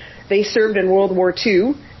grandfathers, they served in World War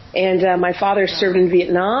II, and my father served in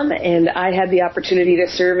Vietnam, and I had the opportunity to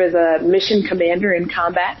serve as a mission commander in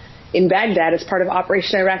combat in Baghdad as part of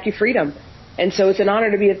Operation Iraqi Freedom. And so it's an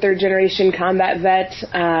honor to be a third-generation combat vet,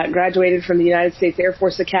 graduated from the United States Air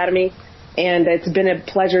Force Academy, and it's been a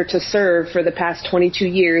pleasure to serve for the past 22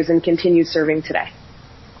 years and continue serving today.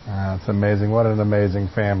 That's amazing. What an amazing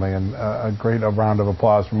family, and a great round of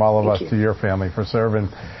applause from all of us to your family for serving.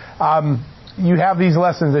 You have these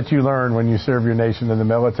lessons that you learn when you serve your nation in the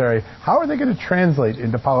military. How are they going to translate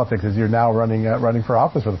into politics as you're now running for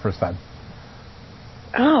office for the first time?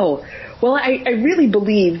 Oh, well, I really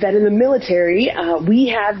believe that in the military, we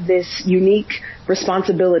have this unique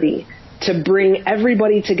responsibility to bring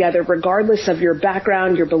everybody together, regardless of your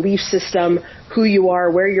background, your belief system, who you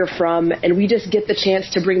are, where you're from, and we just get the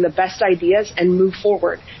chance to bring the best ideas and move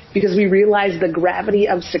forward because we realize the gravity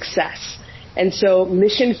of success. And so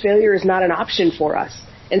mission failure is not an option for us.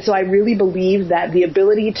 And so I really believe that the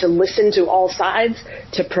ability to listen to all sides,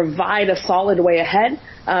 to provide a solid way ahead,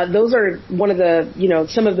 those are one of the,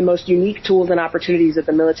 some of the most unique tools and opportunities that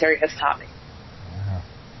the military has taught me.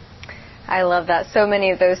 I love that. So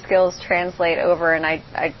many of those skills translate over, and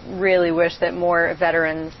I really wish that more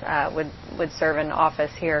veterans would serve in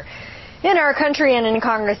office here in our country and in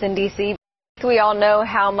Congress in D.C. We all know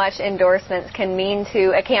how much endorsements can mean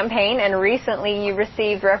to a campaign, and recently you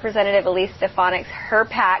received Representative Elise Stefanik's Her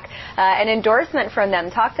PAC, an endorsement from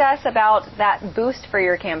them. Talk to us about that boost for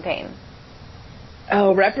your campaign.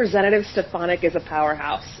 Oh, Representative Stefanik is a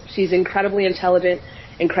powerhouse. She's incredibly intelligent,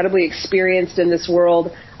 incredibly experienced in this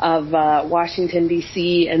world of Washington,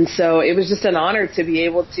 D.C., and so it was just an honor to be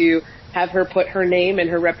able to have her put her name and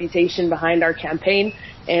her reputation behind our campaign.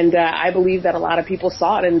 And I believe that a lot of people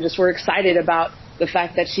saw it and just were excited about the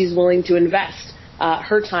fact that she's willing to invest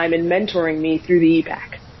her time in mentoring me through the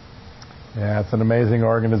EPAC. Yeah, it's an amazing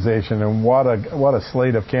organization, and what a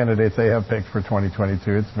slate of candidates they have picked for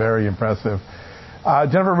 2022. It's very impressive.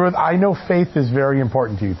 Jennifer Ruth, I know faith is very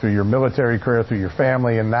important to you through your military career, through your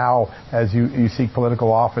family, and now as you seek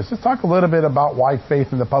political office. Let's talk a little bit about why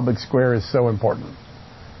faith in the public square is so important.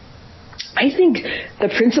 I think the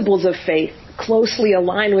principles of faith closely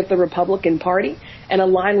align with the Republican Party and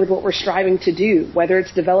align with what we're striving to do, whether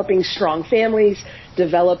it's developing strong families,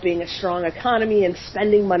 developing a strong economy and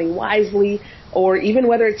spending money wisely, or even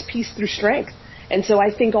whether it's peace through strength. And so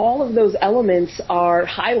I think all of those elements are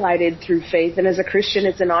highlighted through faith. And as a Christian,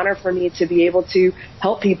 it's an honor for me to be able to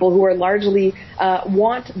help people who are largely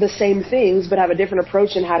want the same things but have a different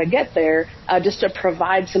approach in how to get there, just to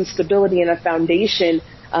provide some stability and a foundation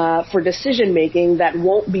for decision making that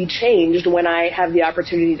won't be changed when I have the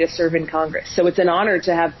opportunity to serve in Congress. So it's an honor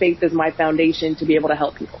to have faith as my foundation to be able to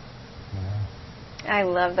help people. I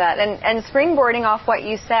love that. And springboarding off what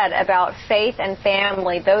you said about faith and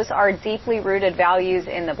family, those are deeply rooted values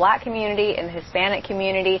in the Black community, in the Hispanic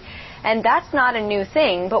community. And that's not a new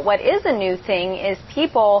thing. But what is a new thing is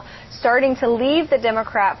people starting to leave the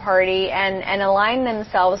Democrat Party and align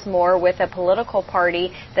themselves more with a political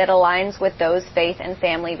party that aligns with those faith and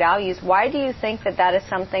family values. Why do you think that that is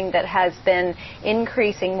something that has been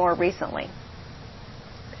increasing more recently?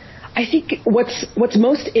 I think what's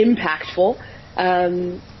most impactful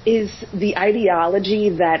is the ideology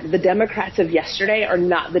that the Democrats of yesterday are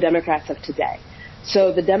not the Democrats of today.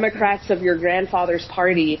 So the Democrats of your grandfather's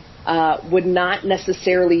party would not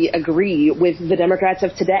necessarily agree with the Democrats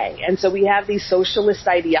of today. And so we have these socialist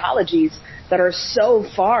ideologies that are so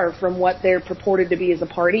far from what they're purported to be as a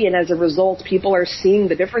party. And as a result, people are seeing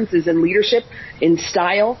the differences in leadership, in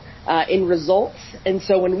style, in results. And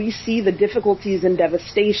so when we see the difficulties and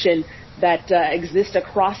devastation that exist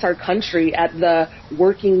across our country at the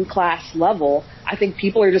working class level, I think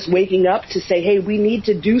people are just waking up to say, hey, we need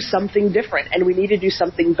to do something different and we need to do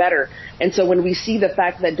something better. And so when we see the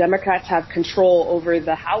fact that Democrats have control over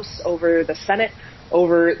the House, over the Senate,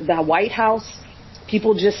 over the White House,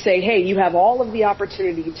 people just say, hey, you have all of the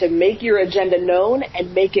opportunity to make your agenda known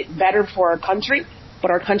and make it better for our country,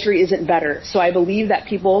 but our country isn't better. So I believe that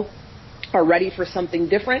people are ready for something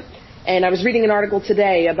different. And I was reading an article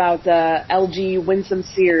today about L.G. Winsome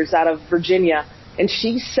Sears out of Virginia, and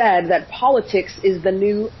she said that politics is the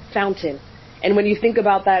new fountain. And when you think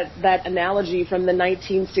about that analogy from the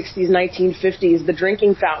 1960s, 1950s, the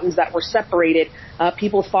drinking fountains that were separated,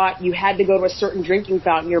 people thought you had to go to a certain drinking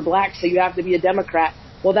fountain. You're black, so you have to be a Democrat.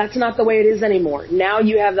 Well, that's not the way it is anymore. Now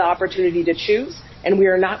you have the opportunity to choose, and we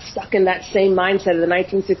are not stuck in that same mindset of the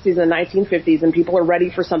 1960s and the 1950s, and people are ready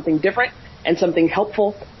for something different and something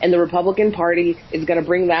helpful, and the Republican Party is going to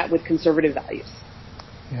bring that with conservative values.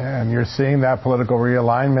 Yeah, and you're seeing that political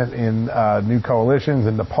realignment in new coalitions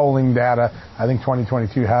and the polling data. I think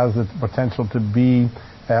 2022 has the potential to be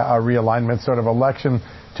a realignment sort of election.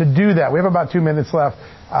 To do that, we have about 2 minutes left.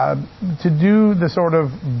 To do the sort of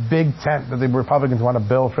big tent that the Republicans want to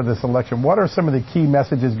build for this election, what are some of the key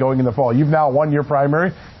messages going in the fall? You've now won your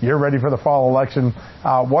primary. You're ready for the fall election.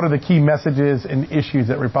 What are the key messages and issues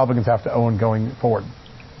that Republicans have to own going forward?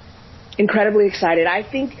 Incredibly excited. I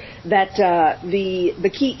think that the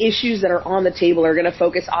key issues that are on the table are going to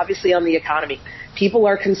focus obviously on the economy. People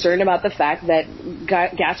are concerned about the fact that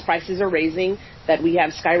gas prices are raising, that we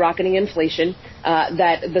have skyrocketing inflation,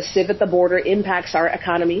 that the civ at the border impacts our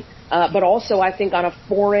economy. But also, I think on a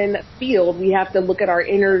foreign field, we have to look at our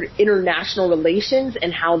international relations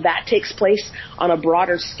and how that takes place on a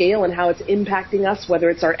broader scale and how it's impacting us, whether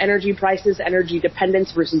it's our energy prices, energy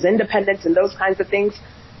dependence versus independence, and those kinds of things.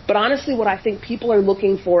 But honestly, what I think people are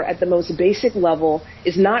looking for at the most basic level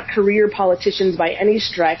is not career politicians by any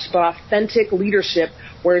stretch, but authentic leadership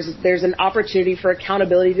where there's an opportunity for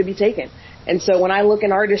accountability to be taken. And so when I look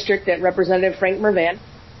in our district at Representative Frank Mervan,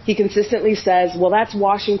 he consistently says, well, that's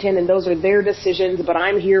Washington and those are their decisions, but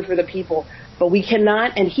I'm here for the people. But we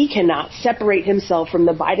cannot and he cannot separate himself from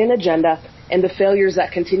the Biden agenda and the failures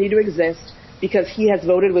that continue to exist because he has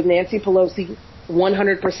voted with Nancy Pelosi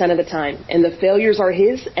 100% of the time. And the failures are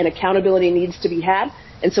his and accountability needs to be had.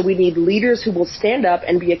 And so we need leaders who will stand up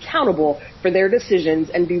and be accountable for their decisions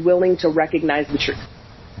and be willing to recognize the truth.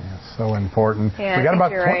 Yeah, so important. Yeah, we got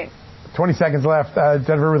about 20 seconds left.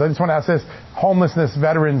 Jennifer Ruth, I just want to ask this. Homelessness,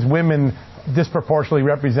 veterans, women disproportionately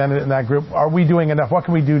represented in that group. Are we doing enough? What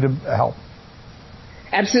can we do to help?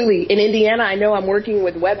 Absolutely. In Indiana, I know I'm working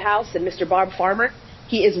with Web House and Mr. Bob Farmer.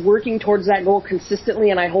 He is working towards that goal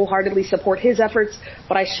consistently, and I wholeheartedly support his efforts,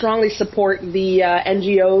 but I strongly support the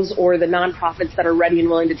NGOs or the nonprofits that are ready and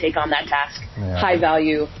willing to take on that task. Yeah. High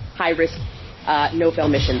value, high risk, no-fail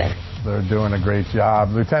mission there. They're doing a great job.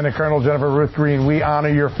 Lieutenant Colonel Jennifer Ruth Green, we honor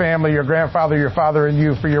your family, your grandfather, your father, and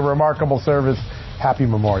you for your remarkable service. Happy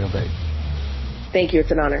Memorial Day. Thank you.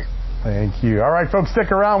 It's an honor. Thank you. All right, folks,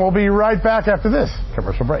 stick around. We'll be right back after this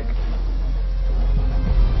commercial break.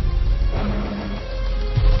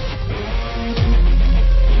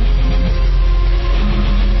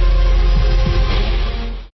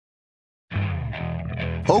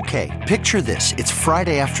 Okay, picture this. It's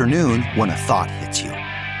Friday afternoon when a thought hits you.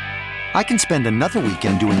 I can spend another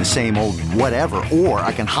weekend doing the same old whatever, or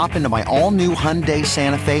I can hop into my all-new Hyundai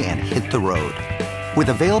Santa Fe and hit the road. With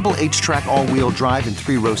available H-Track all-wheel drive and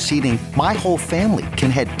 3-row seating, my whole family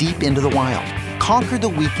can head deep into the wild. Conquer the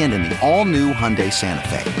weekend in the all-new Hyundai Santa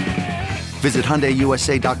Fe. Visit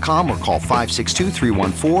HyundaiUSA.com or call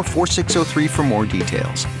 562-314-4603 for more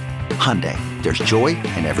details. Hyundai, there's joy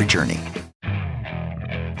in every journey.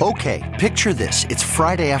 Okay, picture this. It's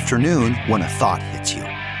Friday afternoon when a thought hits you.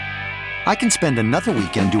 I can spend another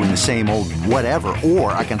weekend doing the same old whatever,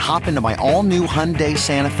 or I can hop into my all-new Hyundai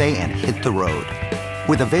Santa Fe and hit the road.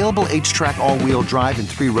 With available H-Track all-wheel drive and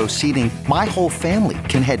 3-row seating, my whole family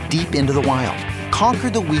can head deep into the wild. Conquer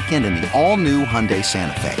the weekend in the all-new Hyundai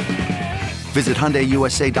Santa Fe. Visit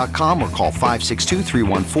HyundaiUSA.com or call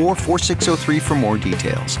 562-314-4603 for more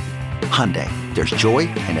details. Hyundai, there's joy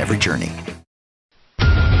in every journey.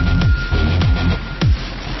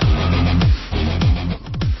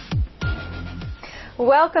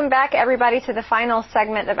 Welcome back, everybody, to the final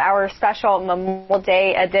segment of our special Memorial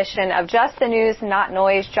Day edition of Just the News, Not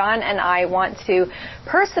Noise. John and I want to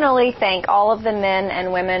personally thank all of the men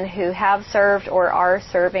and women who have served or are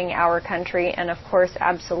serving our country, and, of course,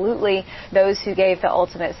 absolutely those who gave the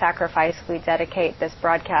ultimate sacrifice. We dedicate this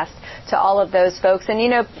broadcast to all of those folks. And, you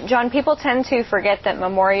know, John, people tend to forget that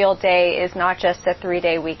Memorial Day is not just a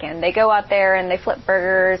 3-day weekend. They go out there and they flip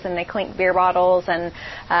burgers and they clink beer bottles, and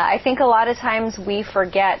I think a lot of times we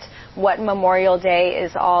forget what Memorial Day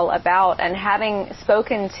is all about. And having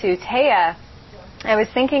spoken to Taya, I was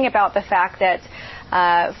thinking about the fact that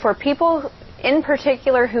for people in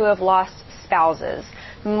particular who have lost spouses,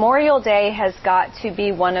 Memorial Day has got to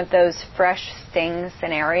be one of those fresh sting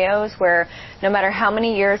scenarios where no matter how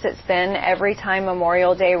many years it's been, every time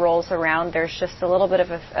Memorial Day rolls around, there's just a little bit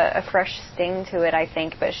of a fresh sting to it, I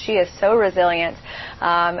think. But she is so resilient,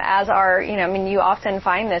 as are, you know, I mean, you often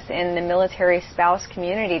find this in the military spouse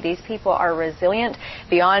community. These people are resilient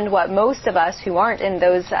beyond what most of us who aren't in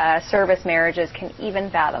those service marriages can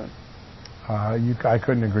even fathom. I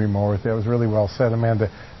couldn't agree more with you. It was really well said, Amanda.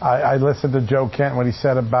 I listened to Joe Kent, what he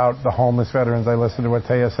said about the homeless veterans. I listened to what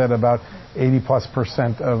Taya said about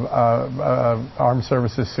 80+% of armed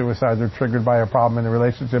services suicides are triggered by a problem in a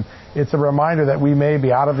relationship. It's a reminder that we may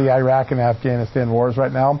be out of the Iraq and Afghanistan wars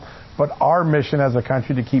right now, but our mission as a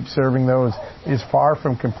country to keep serving those is far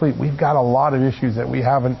from complete. We've got a lot of issues that we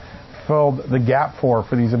haven't filled the gap for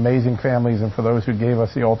these amazing families and for those who gave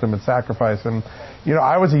us the ultimate sacrifice. And, you know,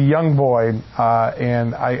 I was a young boy,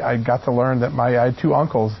 and I got to learn that I had two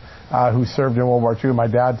uncles who served in World War II. My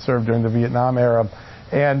dad served during the Vietnam era.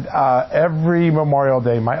 And every Memorial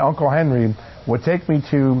Day, my Uncle Henry would take me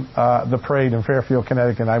to the parade in Fairfield,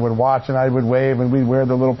 Connecticut. I would watch and I would wave, and we'd wear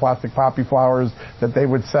the little plastic poppy flowers that they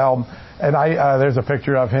would sell. And there's a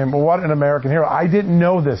picture of him. Well, what an American hero. I didn't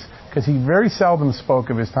know this because he very seldom spoke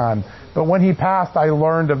of his time. But when he passed, I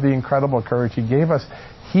learned of the incredible courage he gave us.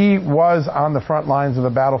 He was on the front lines of the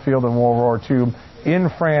battlefield in World War II in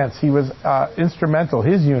France. He was instrumental.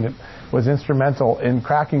 His unit was instrumental in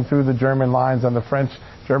cracking through the German lines on the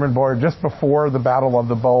French-German border just before the Battle of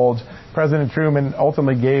the Bulge. President Truman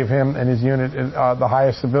ultimately gave him and his unit the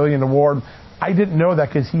highest civilian award. I didn't know that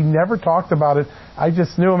because he never talked about it. I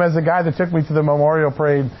just knew him as a guy that took me to the memorial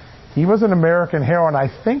parade. He was an American hero, and I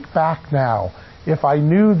think back now, if I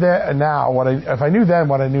knew that now, if I knew then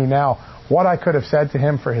what I knew now, what I could have said to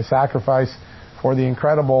him for his sacrifice, for the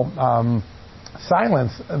incredible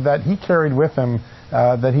silence that he carried with him,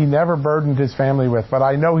 that he never burdened his family with. But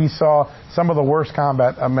I know he saw some of the worst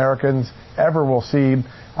combat Americans ever will see.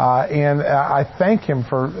 And I thank him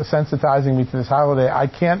for sensitizing me to this holiday. I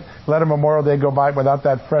can't let a Memorial Day go by without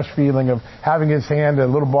that fresh feeling of having his hand,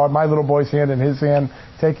 my little boy's hand in his hand,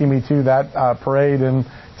 taking me to that parade. And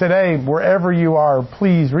today, wherever you are,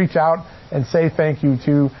 please reach out and say thank you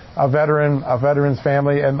to a veteran's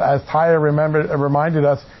family. And as Taya reminded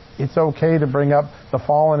us, it's okay to bring up the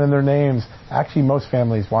fallen and their names. Actually, most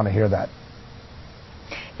families want to hear that.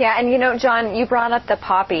 Yeah, and John, you brought up the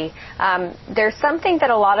poppy. There's something that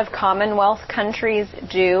a lot of Commonwealth countries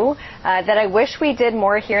do that I wish we did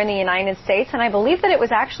more here in the United States, and I believe that it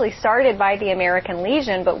was actually started by the American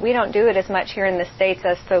Legion, but we don't do it as much here in the States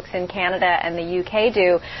as folks in Canada and the UK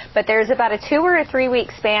do. But there's about a 2 or a 3 week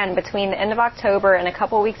span between the end of October and a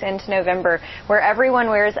couple weeks into November where everyone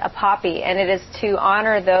wears a poppy, and it is to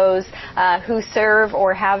honor those who serve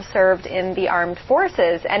or have served in the armed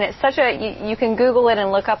forces. And it's such you can Google it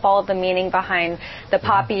and look up all of the meaning behind the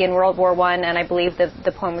poppy in World War I, and I believe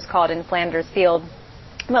the poem was called In Flanders Field.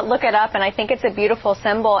 But look it up, and I think it's a beautiful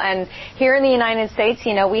symbol. And here in the United States,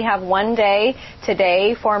 we have one day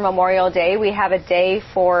today for Memorial Day. We have a day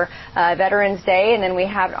for Veterans Day, and then we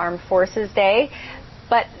have Armed Forces Day.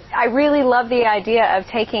 But I really love the idea of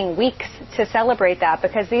taking weeks to celebrate that,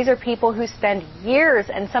 because these are people who spend years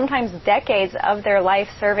and sometimes decades of their life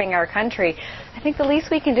serving our country. I think the least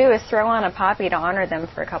we can do is throw on a poppy to honor them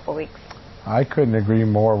for a couple weeks. I couldn't agree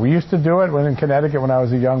more. We used to do it when in Connecticut when I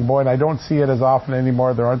was a young boy, and I don't see it as often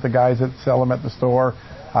anymore. There aren't the guys that sell them at the store.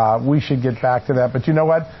 We should get back to that. But you know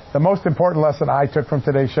what? The most important lesson I took from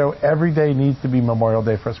today's show, every day needs to be Memorial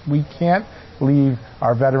Day for us. We can't leave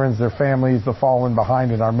our veterans, their families, the fallen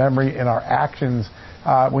behind in our memory, in our actions.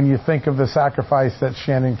 When you think of the sacrifice that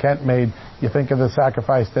Shannon Kent made, you think of the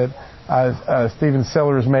sacrifice that Stephen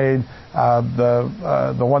Sillers made,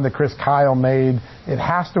 the one that Chris Kyle made. It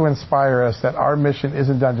has to inspire us that our mission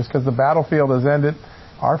isn't done just because the battlefield has ended.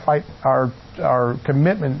 Our fight, our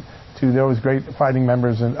commitment to those great fighting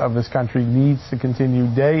members of this country needs to continue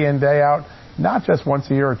day in, day out, not just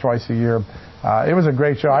once a year or twice a year. It was a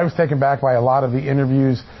great show. I was taken back by a lot of the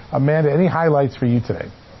interviews. Amanda, any highlights for you today?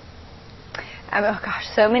 Oh gosh,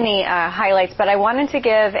 so many highlights, but I wanted to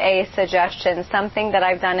give a suggestion, something that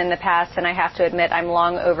I've done in the past, and I have to admit I'm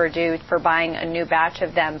long overdue for buying a new batch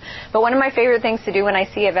of them. But one of my favorite things to do when I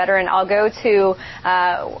see a veteran, I'll go to,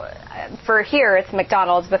 for here it's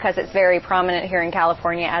McDonald's because it's very prominent here in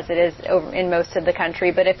California as it is over in most of the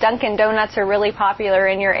country. But if Dunkin' Donuts are really popular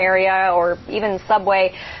in your area, or even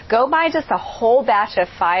Subway, go buy just a whole batch of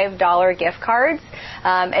 $5 gift cards.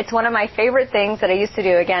 It's one of my favorite things that I used to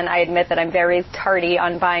do. Again, I admit that I'm very tardy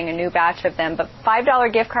on buying a new batch of them, but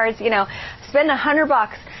 $5 gift cards, spend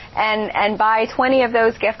 $100 and buy 20 of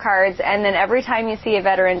those gift cards, and then every time you see a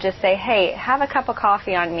veteran, just say, hey, have a cup of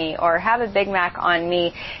coffee on me, or have a Big Mac on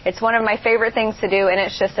me. It's one of my favorite things to do, and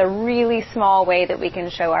it's just a really small way that we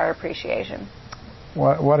can show our appreciation.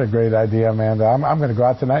 What a great idea, Amanda. I'm going to go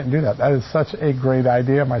out tonight and do that. That is such a great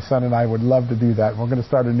idea. My son and I would love to do that. We're going to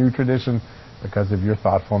start a new tradition because of your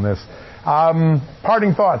thoughtfulness.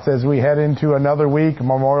 Parting thoughts as we head into another week.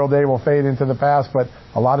 Memorial Day will fade into the past, but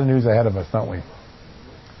a lot of news ahead of us, don't we?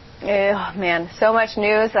 Oh, man, so much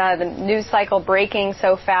news. The news cycle breaking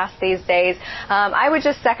so fast these days. I would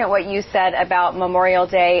just second what you said about Memorial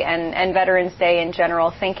Day and Veterans Day in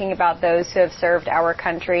general, thinking about those who have served our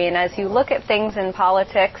country. And as you look at things in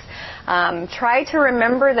politics, try to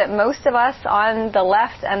remember that most of us on the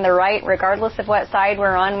left and the right, regardless of what side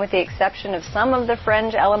we're on, with the exception of some of the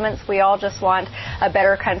fringe elements, we all just want a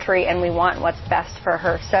better country and we want what's best for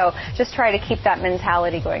her. So just try to keep that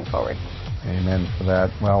mentality going forward. Amen for that.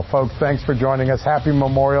 Well, folks, thanks for joining us. Happy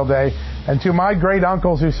Memorial Day. And to my great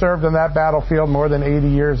uncles who served on that battlefield more than 80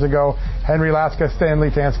 years ago, Henry Laska, Stanley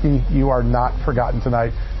Tansky, you are not forgotten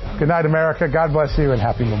tonight. Good night, America. God bless you, and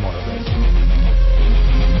happy Memorial Day.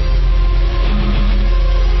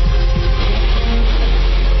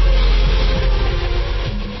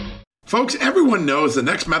 Folks, everyone knows the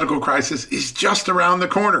next medical crisis is just around the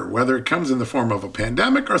corner, whether it comes in the form of a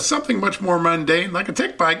pandemic or something much more mundane like a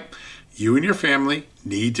tick bite. You and your family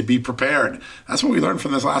need to be prepared. That's what we learned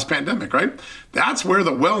from this last pandemic, right? That's where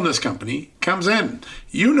the Wellness Company comes in.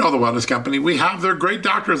 You know the Wellness Company. We have their great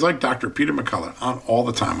doctors like Dr. Peter McCullough on all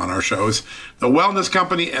the time on our shows. The Wellness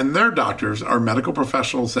Company and their doctors are medical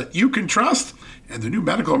professionals that you can trust, and the new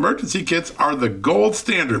medical emergency kits are the gold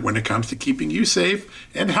standard when it comes to keeping you safe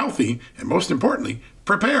and healthy, and most importantly,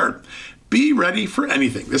 prepared. Be ready for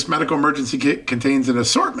anything. This medical emergency kit contains an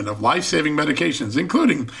assortment of life-saving medications,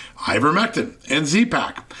 including ivermectin and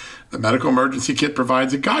Z-Pak. The medical emergency kit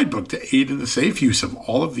provides a guidebook to aid in the safe use of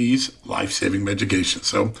all of these life-saving medications,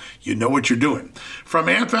 so you know what you're doing. From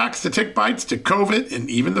anthrax to tick bites to COVID and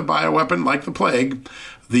even the bioweapon like the plague,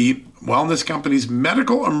 the Wellness Company's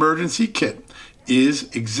medical emergency kit is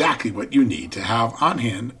exactly what you need to have on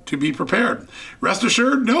hand to be prepared. Rest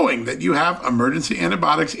assured knowing that you have emergency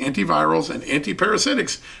antibiotics, antivirals, and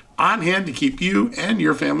antiparasitics on hand to keep you and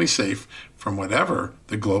your family safe from whatever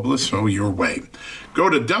the globalists throw your way. Go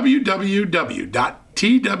to www.tpmd.com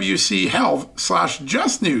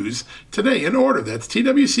twchealth/justnews today and order. That's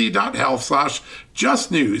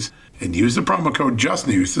twc.health/justnews and use the promo code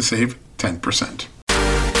JUSTNEWS to save 10%.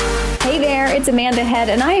 Hey there, it's Amanda Head,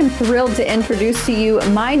 and I am thrilled to introduce to you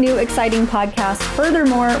my new exciting podcast,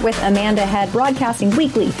 Furthermore with Amanda Head, broadcasting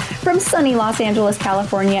weekly from sunny Los Angeles,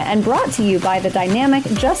 California, and brought to you by the dynamic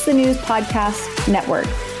Just the News Podcast Network.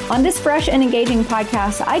 On this fresh and engaging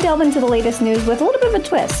podcast, I delve into the latest news with a little bit of a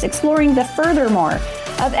twist, exploring the furthermore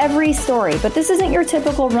of every story. But this isn't your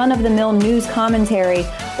typical run-of-the-mill news commentary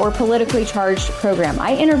or politically charged program.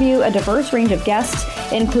 I interview a diverse range of guests,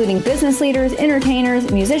 including business leaders,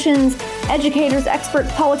 entertainers, musicians, educators,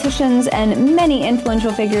 experts, politicians, and many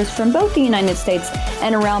influential figures from both the United States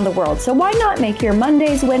and around the world. So why not make your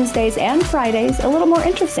Mondays, Wednesdays, and Fridays a little more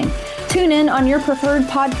interesting? Tune in on your preferred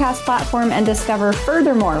podcast platform and discover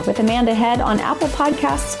Furthermore with Amanda Head on Apple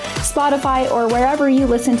Podcasts, Spotify, or wherever you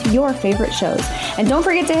listen to your favorite shows. And don't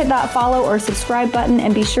forget to hit that follow or subscribe button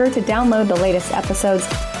and be sure to download the latest episodes.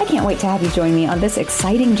 I can't wait to have you join me on this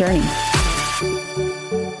exciting journey.